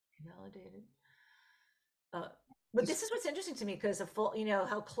 Validated. But this is what's interesting to me because a full, you know,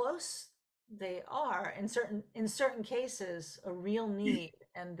 how close they are in certain cases, a real need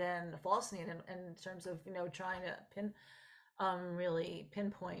and then a false need, and in terms of, you know, trying to really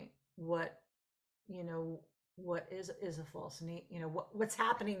pinpoint what, you know, what is a false need, you know, what's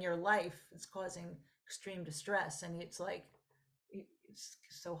happening in your life is causing extreme distress, and it's like it's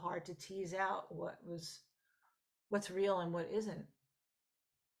so hard to tease out what's real and what isn't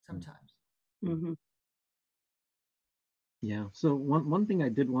sometimes. Mhm. Yeah. So one thing I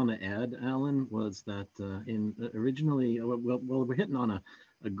did want to add, Alan, was that in originally, well, we're hitting on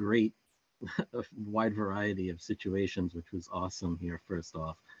a great a wide variety of situations, which was awesome here. First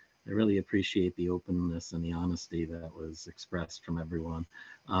off, I really appreciate the openness and the honesty that was expressed from everyone.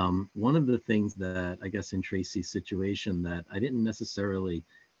 One of the things that I guess in Tracy's situation that I didn't necessarily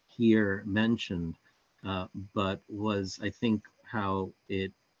hear mentioned, but was I think how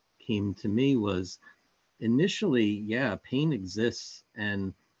it came to me was initially, yeah, pain exists,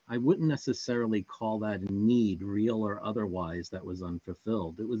 and I wouldn't necessarily call that a need, real or otherwise, that was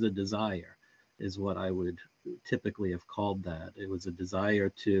unfulfilled. It was a desire, is what I would typically have called that. It was a desire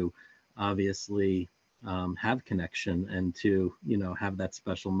to obviously have connection and to, you know, have that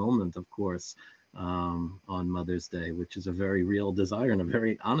special moment, of course, on Mother's Day, which is a very real desire and a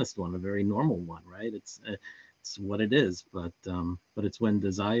very honest one, a very normal one, right? It's what it is, but it's when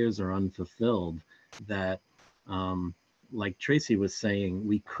desires are unfulfilled that, like Tracy was saying,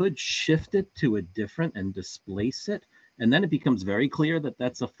 we could shift it to a different and displace it. And then it becomes very clear that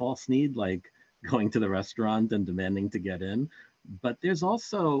that's a false need, like going to the restaurant and demanding to get in. But there's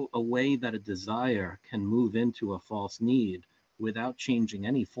also a way that a desire can move into a false need without changing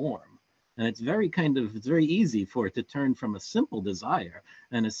any form. And it's very easy for it to turn from a simple desire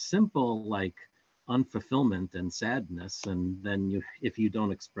and a simple, like, unfulfillment and sadness, and then if you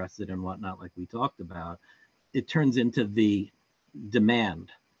don't express it and whatnot, like we talked about, it turns into the demand,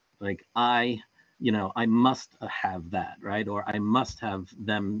 like I must have that, right? Or I must have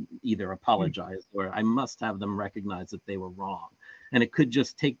them either apologize or I must have them recognize that they were wrong. And it could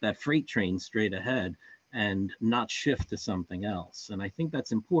just take that freight train straight ahead and not shift to something else. And I think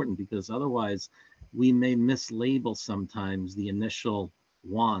that's important because otherwise we may mislabel sometimes the initial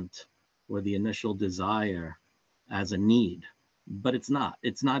want or the initial desire as a need, but it's not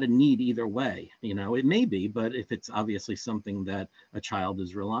a need either way. You know, it may be, but if it's obviously something that a child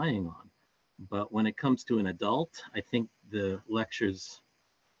is relying on. But when it comes to an adult, I think the lecture's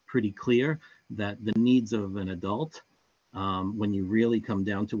pretty clear that the needs of an adult, when you really come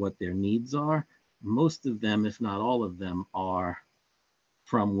down to what their needs are, most of them, if not all of them, are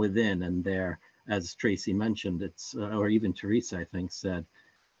from within. And they're, as Tracy mentioned, or even Teresa, I think, said,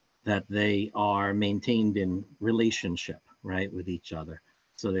 that they are maintained in relationship, right, with each other.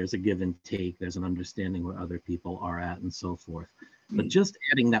 So there's a give and take, there's an understanding where other people are at and so forth. But just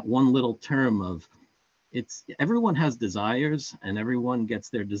adding that one little term of everyone has desires and everyone gets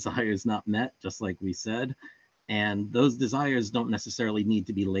their desires not met, just like we said. And those desires don't necessarily need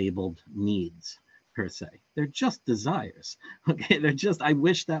to be labeled needs per se. They're just desires. Okay, I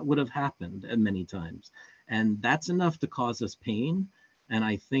wish that would have happened many times. And that's enough to cause us pain. And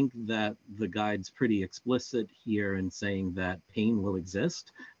I think that the guide's pretty explicit here in saying that pain will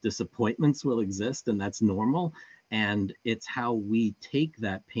exist, disappointments will exist, and that's normal. And it's how we take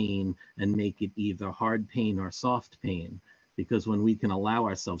that pain and make it either hard pain or soft pain. Because when we can allow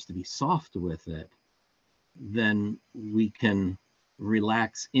ourselves to be soft with it, then we can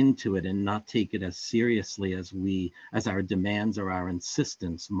relax into it and not take it as seriously as our demands or our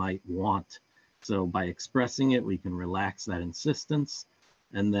insistence might want. So by expressing it, we can relax that insistence.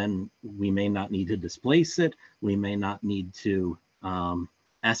 And then we may not need to displace it. We may not need to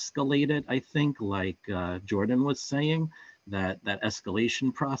escalate it, I think, like Jordan was saying, that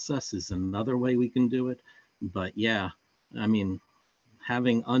escalation process is another way we can do it. But yeah, I mean,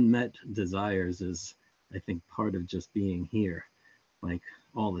 having unmet desires is, I think, part of just being here, like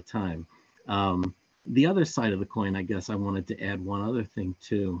all the time. The other side of the coin, I guess I wanted to add one other thing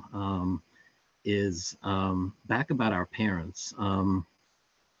too, is back about our parents.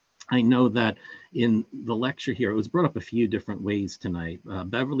 I know that in the lecture here, it was brought up a few different ways tonight.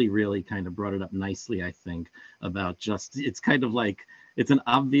 Beverly really kind of brought it up nicely, I think, about just, it's kind of like, it's an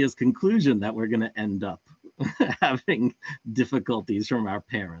obvious conclusion that we're going to end up having difficulties from our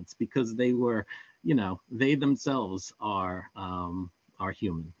parents because they were, you know, they themselves are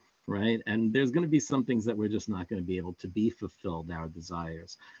human, right? And there's going to be some things that we're just not going to be able to be fulfilled, our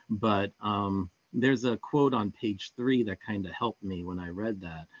desires. But there's a quote on page 3 that kind of helped me when I read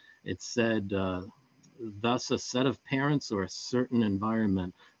that. It said, thus a set of parents or a certain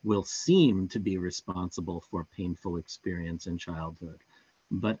environment will seem to be responsible for painful experience in childhood.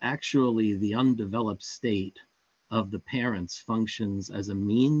 But actually the undeveloped state of the parents functions as a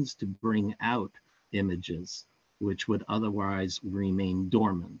means to bring out images which would otherwise remain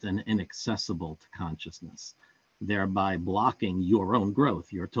dormant and inaccessible to consciousness, thereby blocking your own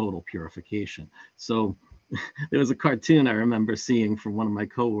growth, your total purification. So there was a cartoon I remember seeing from one of my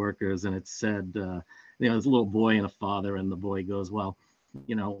coworkers, and it said, you know, there's a little boy and a father, and the boy goes, well,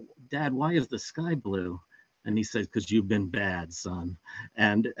 you know, Dad, why is the sky blue? And he says, because you've been bad, son.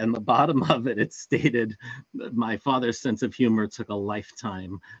 And the bottom of it, it stated, my father's sense of humor took a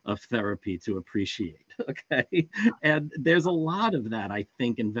lifetime of therapy to appreciate, okay? And there's a lot of that, I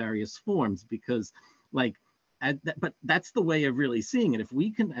think, in various forms, because like, but that's the way of really seeing it. If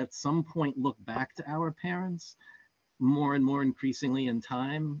we can at some point look back to our parents more and more increasingly in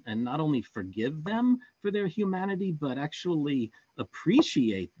time and not only forgive them for their humanity, but actually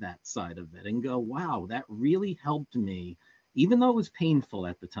appreciate that side of it and go, wow, that really helped me, even though it was painful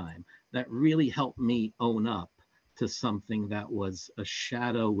at the time, that really helped me own up to something that was a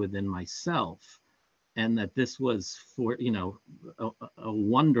shadow within myself. And that this was for, you know, a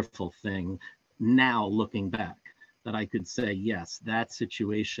wonderful thing now looking back, that I could say, yes, that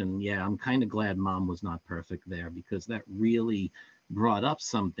situation, yeah, I'm kind of glad Mom was not perfect there because that really brought up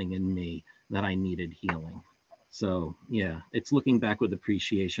something in me that I needed healing. So yeah, it's looking back with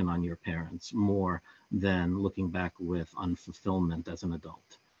appreciation on your parents more than looking back with unfulfillment as an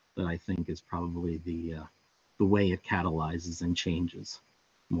adult, that I think is probably the way it catalyzes and changes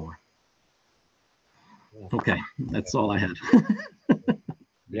more. Okay, that's all I had.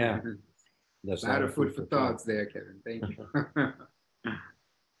 Yeah. A lot of food for thoughts there, Kevin. Thank you.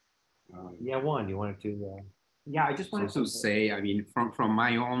 Yeah, Juan, you wanted to? Yeah, I just wanted to say, I mean, from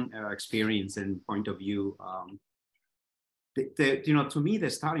my own experience and point of view, you know, to me, the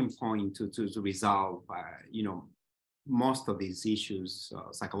starting point to resolve, you know, most of these issues,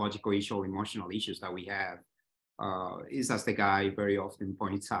 psychological issues, or emotional issues that we have, is, as the guy very often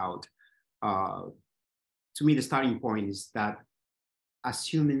points out, to me, the starting point is that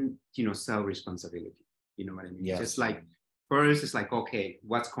assuming, you know, self-responsibility, you know what I mean? Yes. Just like, first it's like, okay,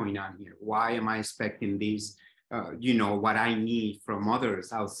 what's going on here? Why am I expecting this, you know, what I need from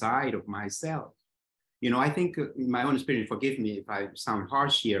others outside of myself? You know, I think in my own experience, forgive me if I sound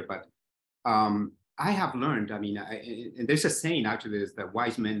harsh here, but I have learned, I mean, and there's a saying actually, there's the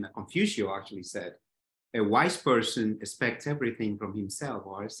wise man Confucius actually said, a wise person expects everything from himself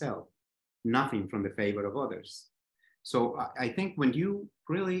or herself, nothing from the favor of others. So I think when you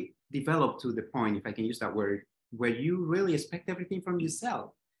really develop to the point, if I can use that word, where you really expect everything from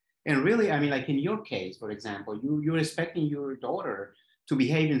yourself, and really, I mean, like in your case, for example, you're expecting your daughter to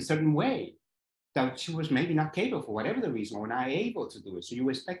behave in a certain way that she was maybe not capable for whatever the reason, or not able to do it. So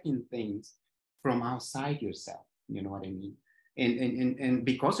you're expecting things from outside yourself, you know what I mean? And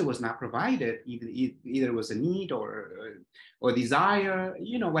because it was not provided, either it was a need or desire,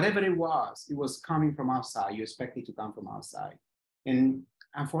 you know, whatever it was coming from outside. You expect it to come from outside, and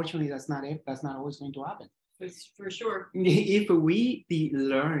unfortunately, that's not always going to happen. For sure. If we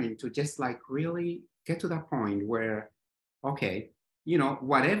learn to just like really get to that point where, okay, you know,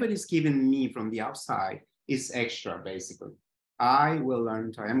 whatever is given me from the outside is extra, basically. I will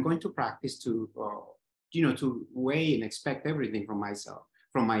learn to. I'm going to practice to. You know, to weigh and expect everything from myself,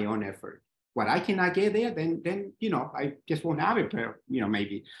 from my own effort. What I cannot get there, then you know, I just won't have it. You know,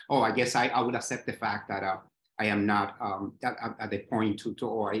 maybe. Oh, I guess I would accept the fact that I am not at the point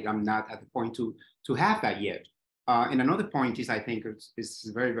or I'm not at the point to have that yet. And another point is, I think is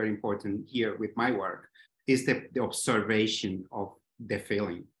very, very important here with my work, is the observation of the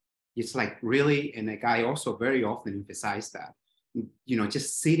feeling. It's like really, and the guy also very often emphasized that.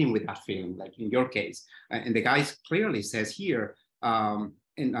 just sitting with that feeling, like in your case. And the guy clearly says here, on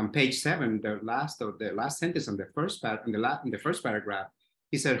page 7, the last sentence on the first in the first paragraph,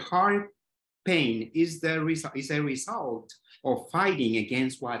 he said, heart pain is a result of fighting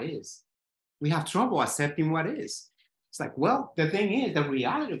against what is. We have trouble accepting what is. It's like, well, the thing is, the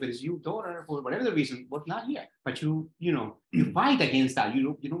reality of it is, your daughter, for whatever the reason, was not here. But you fight against that.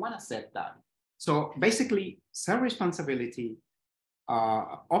 You don't want to accept that. So basically, self-responsibility,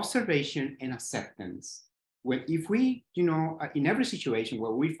 observation, and acceptance. If we, in every situation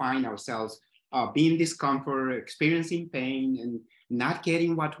where we find ourselves being discomfort, experiencing pain, and not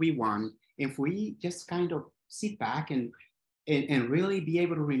getting what we want, if we just kind of sit back and really be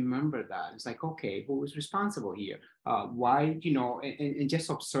able to remember that, it's like, okay, who is responsible here? Why, and just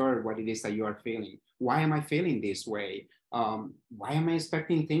observe what it is that you are feeling. Why am I feeling this way? Why am I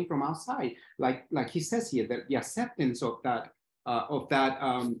expecting things from outside? Like he says here, that the acceptance of that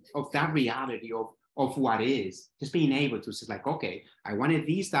reality of what is, just being able to say, like, okay, I wanted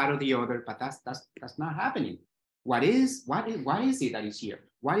this, that, or the other, but that's not happening. Why is it that is here?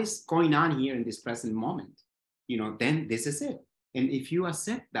 What is going on here in this present moment? Then this is it. And if you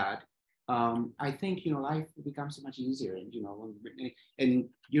accept that, I think, life becomes so much easier. And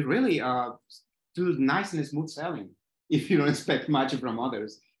you really do nice and smooth sailing if you don't expect much from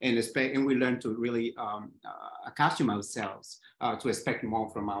others, and we learn to really accustom ourselves to expect more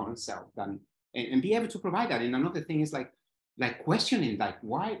from ourselves and be able to provide that. And another thing is like questioning, like,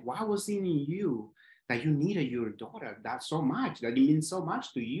 why was it in you that you needed your daughter that so much, that it means so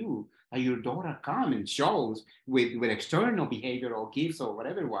much to you, that your daughter come and shows with external behavior or gifts or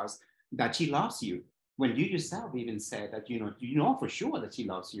whatever it was, that she loves you, when you yourself even said that, for sure that she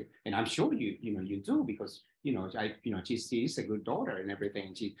loves you. And I'm sure you do, because she's a good daughter and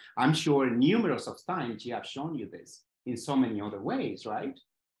everything. I'm sure numerous of times she has shown you this in so many other ways, right?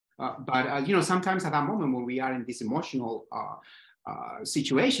 But sometimes at that moment when we are in this emotional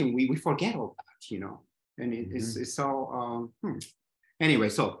situation, we forget all that, and it's so. Anyway,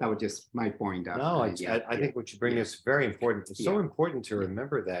 so that was just my point. No, I think what you bring is very important. It's so important to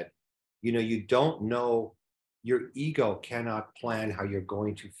remember that, you don't know, your ego cannot plan how you're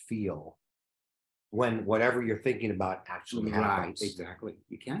going to feel when whatever you're thinking about actually happens. Right, exactly.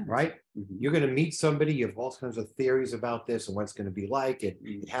 You can. Right? You're going to meet somebody, you have all kinds of theories about this and what's going to be like. It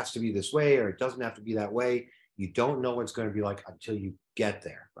has to be this way, or it doesn't have to be that way. You don't know what's going to be like until you get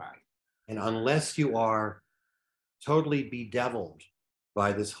there. Right. And unless you are totally bedeviled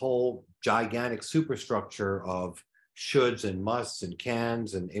by this whole gigantic superstructure of shoulds and musts and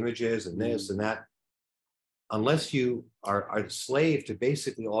cans and images and this and that, unless you are a slave to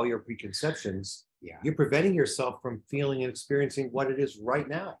basically all your preconceptions, you're preventing yourself from feeling and experiencing what it is right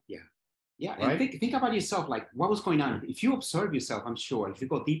now. Yeah, right? And think about yourself, like what was going on. If you observe yourself, I'm sure if you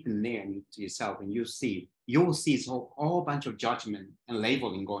go deep in there and to yourself and you will see a whole bunch of judgment and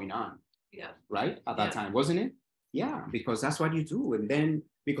labeling going on. Yeah. Right? At that time, wasn't it? Yeah, because that's what you do. And then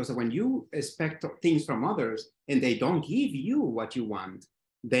because when you expect things from others and they don't give you what you want,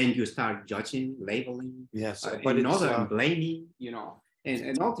 then you start judging, labeling, but and blaming,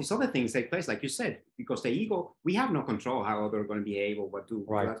 and all these other things take place, like you said, because the ego, we have no control how others are going to be able to do.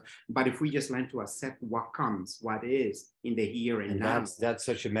 Right. But if we just learn to accept what comes, what is in the here and now. That's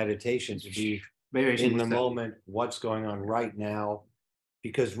such a meditation, to be very in the moment, what's going on right now.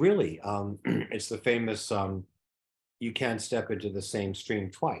 Because really, it's the famous, you can't step into the same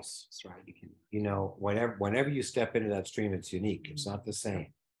stream twice. That's right. You can. Whenever you step into that stream, it's unique. It's not the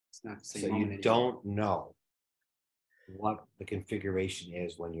same. It's not the same. So you don't know what the configuration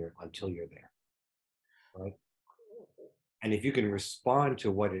is until you're there, right? And if you can respond to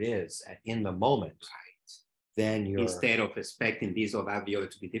what it is in the moment, right, then you're, instead of expecting this or that, the other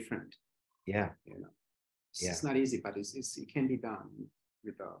to be different. Yeah, it's not easy, but it can be done.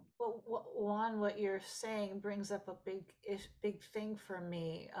 Well, Juan, what you're saying brings up a big thing for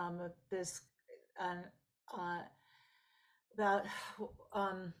me. This about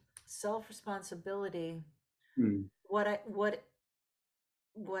self-responsibility. What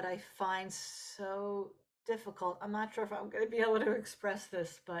I find so difficult. I'm not sure if I'm going to be able to express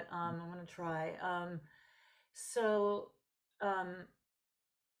this, but I'm going to try.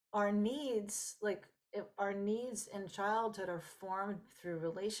 Our needs, if our needs in childhood are formed through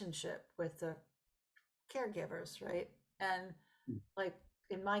relationship with the caregivers, right? And like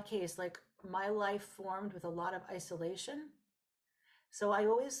in my case, like my life formed with a lot of isolation. So I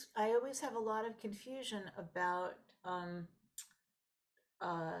always have a lot of confusion about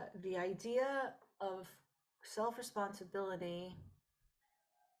the idea of self-responsibility,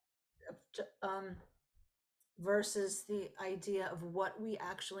 versus the idea of what we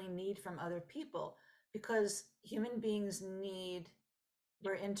actually need from other people, because human beings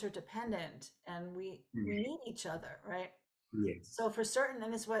we're interdependent and we need each other, right? Yes. So for certain,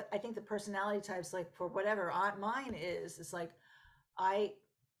 and it's what I think the personality types, like for whatever mine is like I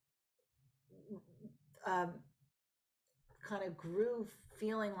kind of grew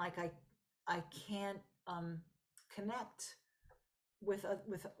feeling like I can't connect with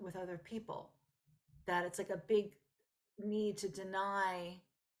other people, that it's like a big need to deny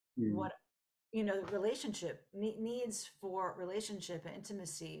what relationship needs for relationship and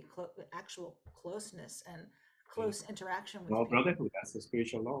intimacy, actual closeness and close interaction with Law of people. brotherhood, that's a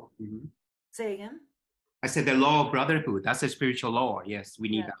spiritual law. Say again? I said the law of brotherhood, that's a spiritual law. Yes, we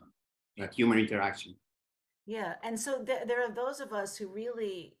need Yeah. that human interaction. Yeah, and so there are those of us who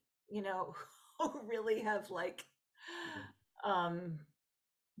really, who really have like,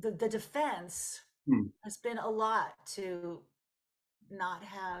 the defense has been a lot to not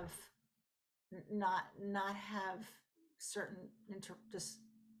have certain just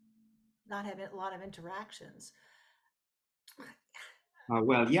not have a lot of interactions.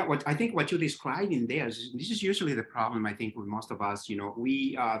 Well, yeah, I think what you described in there, this is usually the problem, I think, with most of us.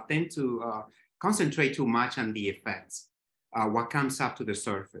 We tend to concentrate too much on the effects, what comes up to the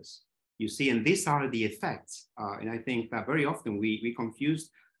surface. You see, and these are the effects. And I think that very often we confuse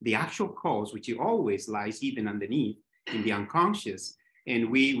the actual cause, which always lies hidden underneath in the unconscious. And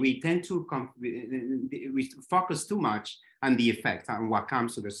we tend to we focus too much on the effect, on what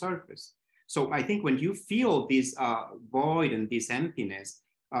comes to the surface. So I think when you feel this void and this emptiness,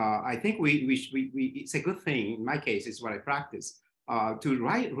 I think it's a good thing. In my case, it's what I practice,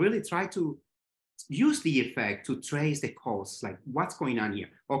 to really try to use the effect to trace the cause, like what's going on here.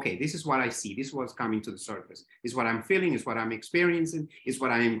 Okay, this is what I see. This is what's coming to the surface. It's what I'm feeling. It's what I'm experiencing. It's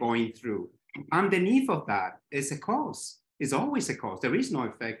what I am going through. Underneath of that is a cause. It's always a cause. There is no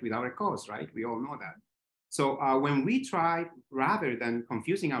effect without a cause, right? We all know that. So when we try, rather than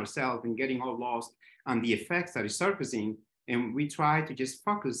confusing ourselves and getting all lost on the effects that is surfacing, and we try to just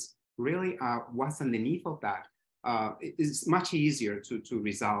focus really what's underneath of that, it's much easier to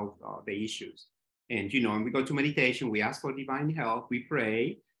resolve the issues. And, when we go to meditation, we ask for divine help, we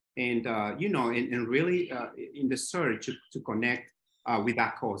pray, and, and really in the search to connect with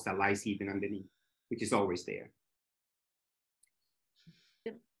that cause that lies hidden underneath, which is always there.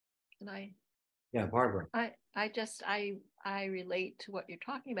 Can I? Yeah, Barbara. I relate to what you're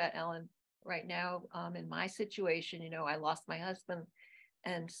talking about, Ellen. Right now, in my situation, I lost my husband,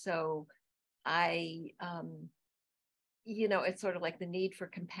 and so it's sort of like the need for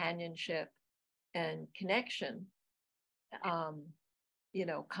companionship and connection,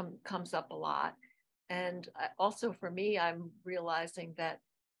 comes up a lot. And also for me, I'm realizing that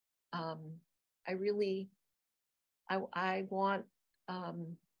I want,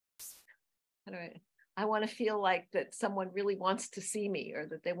 I want to feel like that someone really wants to see me, or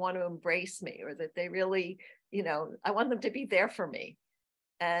that they want to embrace me, or that they really, I want them to be there for me.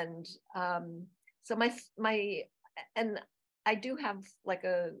 And so and I do have like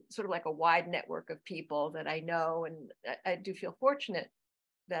a sort of like a wide network of people that I know, and I do feel fortunate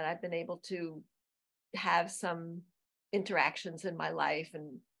that I've been able to have some interactions in my life.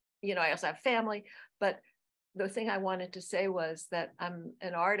 And, I also have family, but the thing I wanted to say was that I'm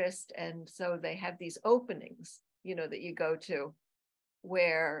an artist. And so they have these openings, that you go to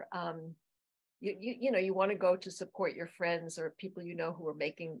where you want to go to support your friends or people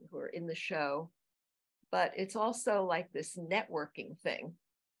who are in the show. But it's also like this networking thing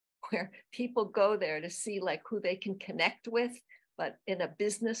where people go there to see like who they can connect with, but in a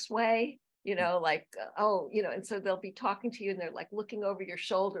business way, and so they'll be talking to you and they're like looking over your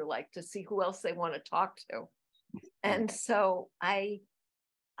shoulder, like to see who else they want to talk to. And so I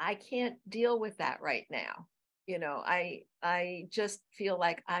can't deal with that right now. I just feel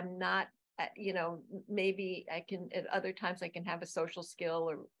like I'm not, maybe I can, at other times I can have a social skill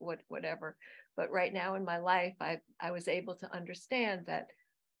or whatever. But right now in my life, I was able to understand that,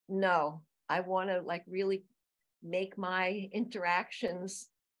 no, I want to like really make my interactions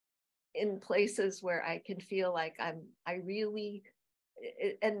in places where I can feel like I really,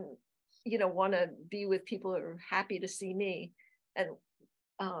 and, want to be with people who are happy to see me. And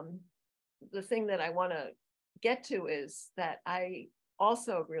the thing that I want to get to is that I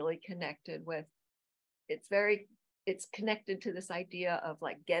also really connected with, it's connected to this idea of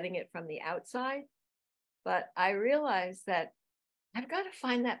like getting it from the outside. But I realized that I've got to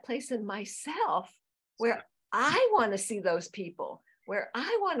find that place in myself where I want to see those people, where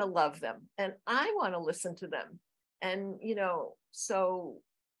I want to love them and I want to listen to them. And, so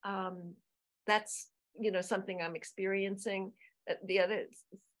that's something I'm experiencing. The other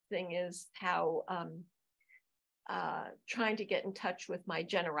thing is how trying to get in touch with my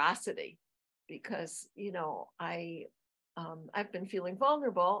generosity, because I've been feeling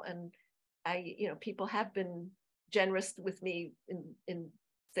vulnerable, and people have been generous with me in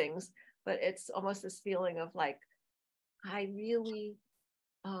things, but it's almost this feeling of like, I really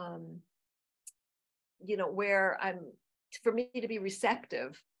where for me to be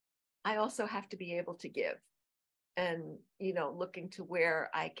receptive, I also have to be able to give, and looking to where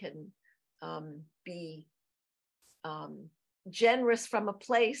I can be generous from a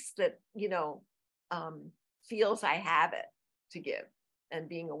place that feels I have it to give, and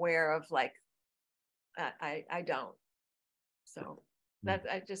being aware of like I don't. So that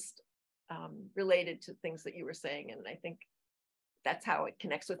I just related to things that you were saying, and I think that's how it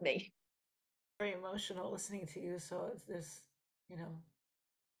connects with me. Very emotional listening to you. So there's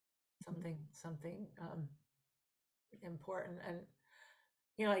something important, and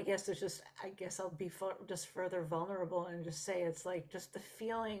I guess I'll be just further vulnerable and just say it's like just the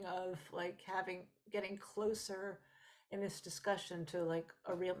feeling of like getting closer in this discussion to like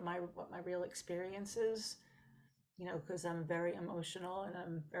what my real experience is, because I'm very emotional and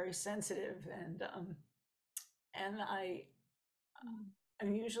I'm very sensitive, and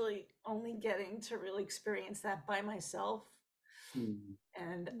I'm usually only getting to really experience that by myself.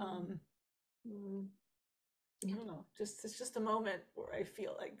 And I don't know, it's just a moment where I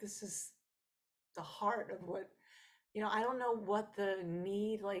feel like this is the heart of what, I don't know what the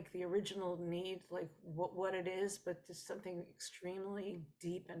need, like the original need, like what it is, but there's something extremely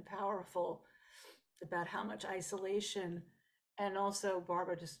deep and powerful about how much isolation. And also,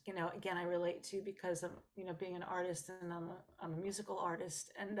 Barbara, just, again, I relate to, because of, being an artist, and I'm a musical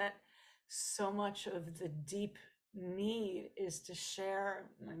artist, and that so much of the deep need is to share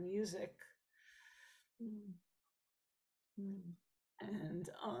my music. And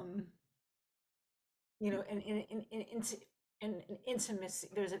in intimacy,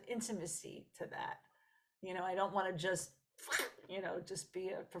 there's an intimacy to that. I don't want to just just be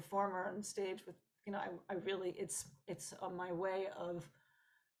a performer on stage with, I really, it's my way of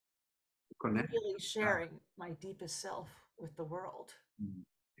really sharing my deepest self with the world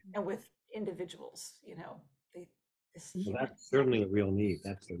and with individuals. Well, that's certainly a real need.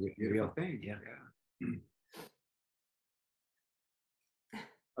 That's the real thing. Yeah.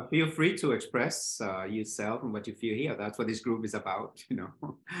 Feel free to express yourself and what you feel here. That's what this group is about.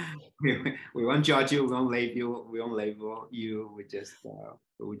 We won't judge you. We won't label you. We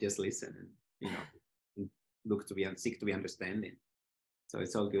just listen and look to be and seek to be understanding. So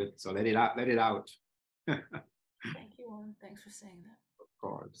it's all good. So let it out. Let it out. Thank you, Warren. Thanks for saying that. Of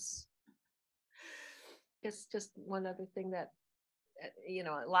course. It's just one other thing that a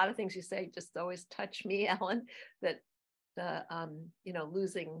lot of things you say just always touch me, Ellen. That the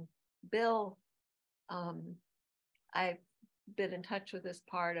losing Bill, I've been in touch with this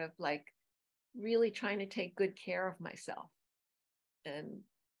part of like really trying to take good care of myself, and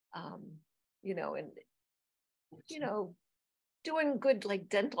doing good like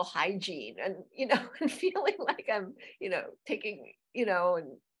dental hygiene, and and feeling like I'm taking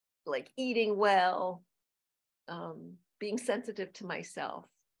and like eating well, being sensitive to myself,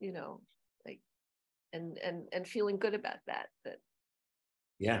 like and feeling good about that.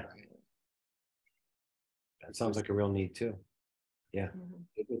 Yeah, that sounds like a real need too. Yeah.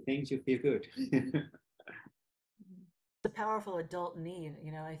 Good things, you feel good. The powerful adult need,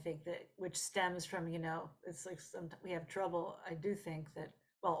 I think that, which stems from, it's like we have trouble. I do think that,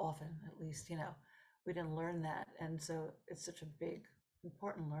 well, often at least, we didn't learn that. And so it's such a big,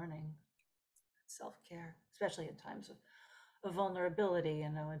 important learning, self-care, especially in times of vulnerability.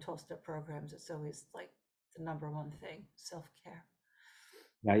 In 12-step programs, it's always like the number one thing, self-care.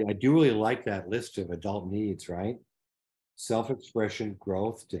 I do really like that list of adult needs, right? Self-expression,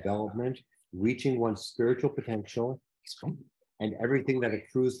 growth, development, reaching one's spiritual potential, and everything that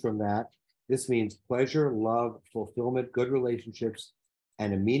accrues from that. This means pleasure, love, fulfillment, good relationships,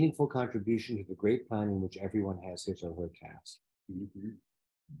 and a meaningful contribution to the great plan in which everyone has his or her task.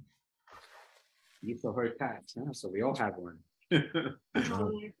 His or her task, huh? So we all have one. I just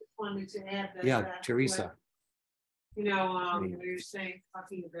wanted to add that. Yeah, Teresa. We were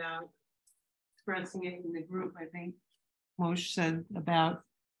talking about expressing it in the group. I think Moshe said about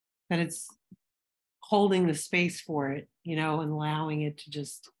that it's holding the space for it, and allowing it to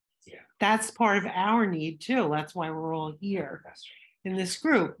just, that's part of our need too. That's why we're all here in this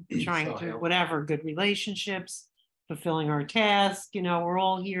group, trying to whatever, good relationships, fulfilling our task, we're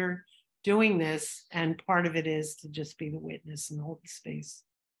all here doing this. And part of it is to just be the witness and hold the space.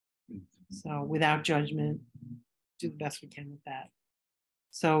 So without judgment, do the best we can with that.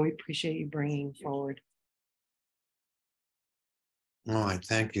 So we appreciate you bringing forward. All right,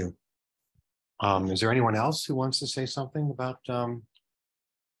 thank you. Is there anyone else who wants to say something about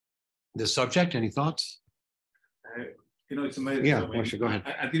this subject? Any thoughts? You know, it's amazing. Yeah, I mean, Marcia, go ahead.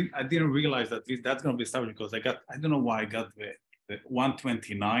 I didn't realize that that's going to be established because I don't know why I got the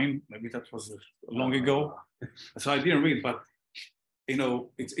 129. Maybe that was long ago. So I didn't read, but you know,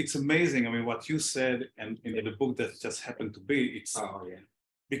 it's amazing. I mean, what you said and in the book that just happened to be, it's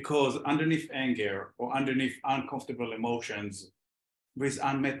because underneath anger or underneath uncomfortable emotions, there is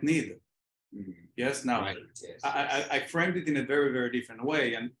unmet need. Yes. Now, Right. I framed it in a very, very different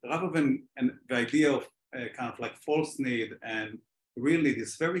way, and rather than the idea of kind of like false need, and really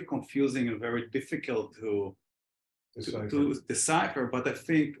it's very confusing and very difficult to decipher. But I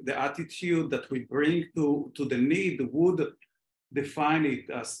think the attitude that we bring to the need would define it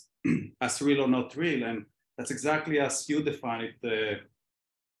as as real or not real, and that's exactly as you define it.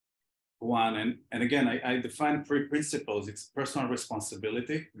 One and again, I define 3 principles. It's personal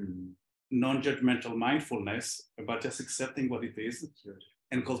responsibility, non-judgmental mindfulness, about just accepting what it is,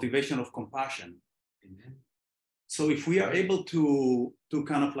 and cultivation of compassion. So if we are able to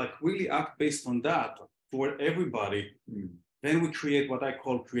kind of like really act based on that for everybody, then we create what I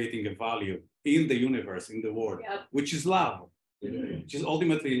call creating a value in the universe, in the world, which is love, which is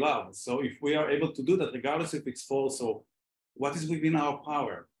ultimately love. So if we are able to do that, regardless if it's false or what is within our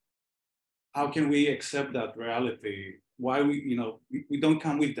power, how can we accept that reality? Why we don't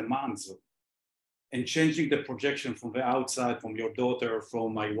come with demands and changing the projection from the outside, from your daughter,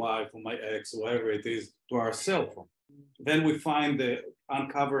 from my wife, from my ex, whatever it is, to ourselves. Then we find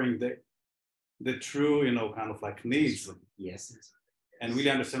uncovering the true, kind of like needs. Yes. And really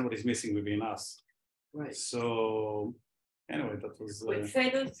understand what is missing within us. Right. So anyway, that was. Wait,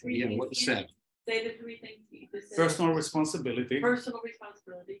 say those 3 things. What was said? Say the 3 things you just said. Personal responsibility. Personal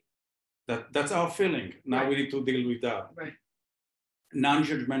responsibility. That's our feeling. Now we need to deal with that. Right.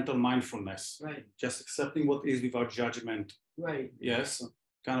 Non-judgmental mindfulness. Right. Just accepting what is without judgment. Right. Yes.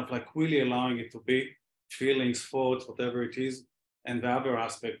 Kind of like really allowing it to be feelings, thoughts, whatever it is. And the other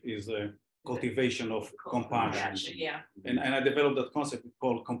aspect is cultivation of compassion. Yeah. And I developed that concept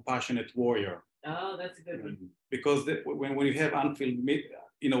called compassionate warrior. Oh, that's a good one. Because when you have unfilled,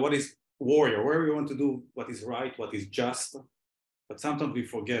 what is warrior? Where we want to do what is right, what is just. But sometimes we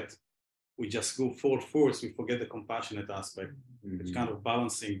forget. We just go full force. We forget the compassionate aspect. It's kind of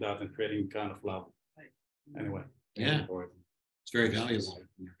balancing that and creating kind of love. Right. Anyway. Yeah, it's very valuable.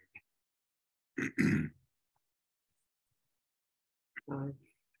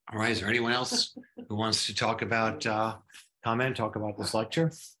 All right, is there anyone else who wants to talk about this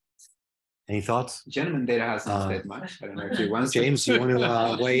lecture? Any thoughts? Gentleman data hasn't said much. I don't know if he wants James, you want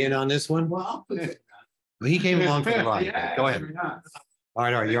to weigh in on this one? Well, he came along for the ride. Yeah, Go ahead. All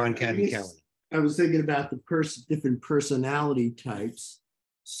right, you're on Candy Calendar. I was thinking about the different personality types.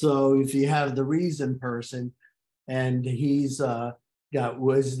 So if you have the reason person and he's got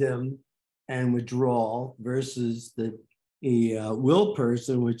wisdom and withdrawal versus the will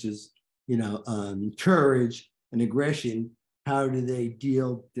person, which is, courage and aggression, how do they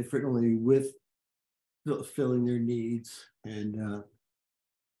deal differently with fulfilling their needs? And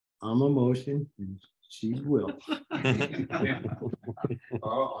I'm emotion. She's will. That's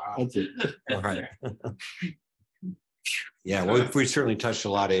it. All right. Yeah, we certainly touched a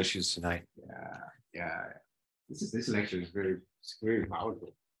lot of issues tonight. Yeah. This lecture is very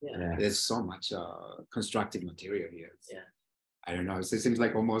powerful. Yeah. There's so much constructive material here. Yeah. I don't know. It seems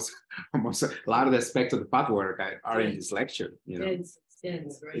like almost a lot of the aspects of the pathwork are in this lecture. Dense,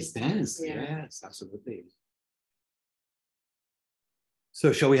 right? It's dense. Yeah. Yes, absolutely.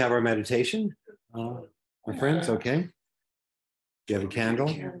 So shall we have our meditation? My friends, okay? Do you have a candle?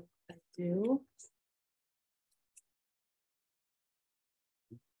 I do.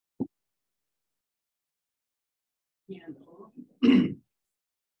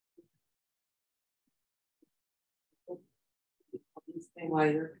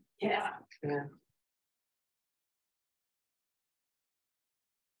 Lighter. Yeah. Yeah.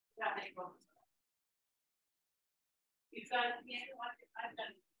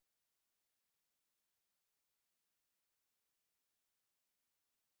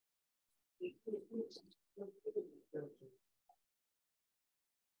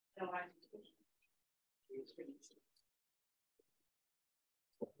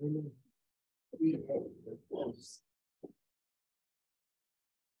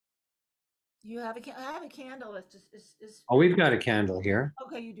 You have I have a candle. It's just is. Oh, we've got a candle here.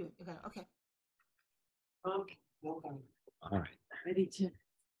 Okay, you do. Okay. Okay. All right. Ready to.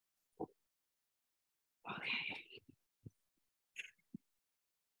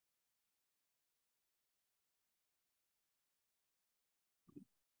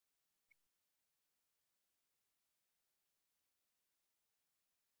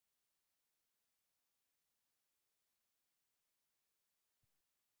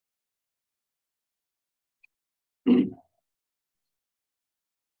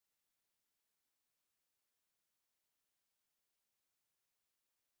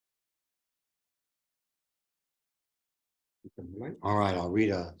 All right, I'll read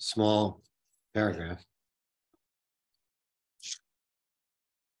a small paragraph.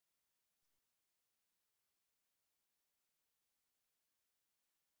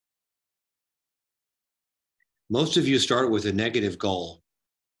 Most of you start with a negative goal.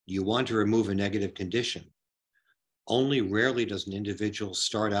 You want to remove a negative condition. Only rarely does an individual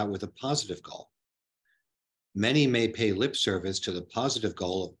start out with a positive goal. Many may pay lip service to the positive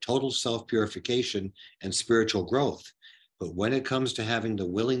goal of total self-purification and spiritual growth, but when it comes to having the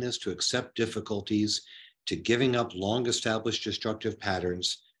willingness to accept difficulties, to giving up long-established destructive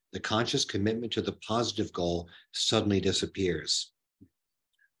patterns, the conscious commitment to the positive goal suddenly disappears.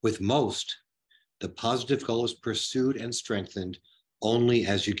 With most, the positive goal is pursued and strengthened only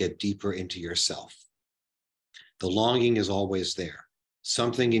as you get deeper into yourself. The longing is always there.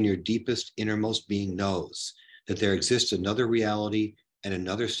 Something in your deepest, innermost being knows that there exists another reality and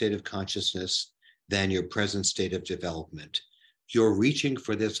another state of consciousness than your present state of development. Your reaching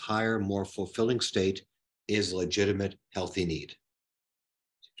for this higher, more fulfilling state is a legitimate, healthy need.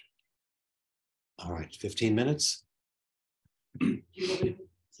 All right, 15 minutes? Do you want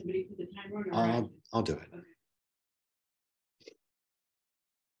somebody put the timer on? I'll do it. Okay.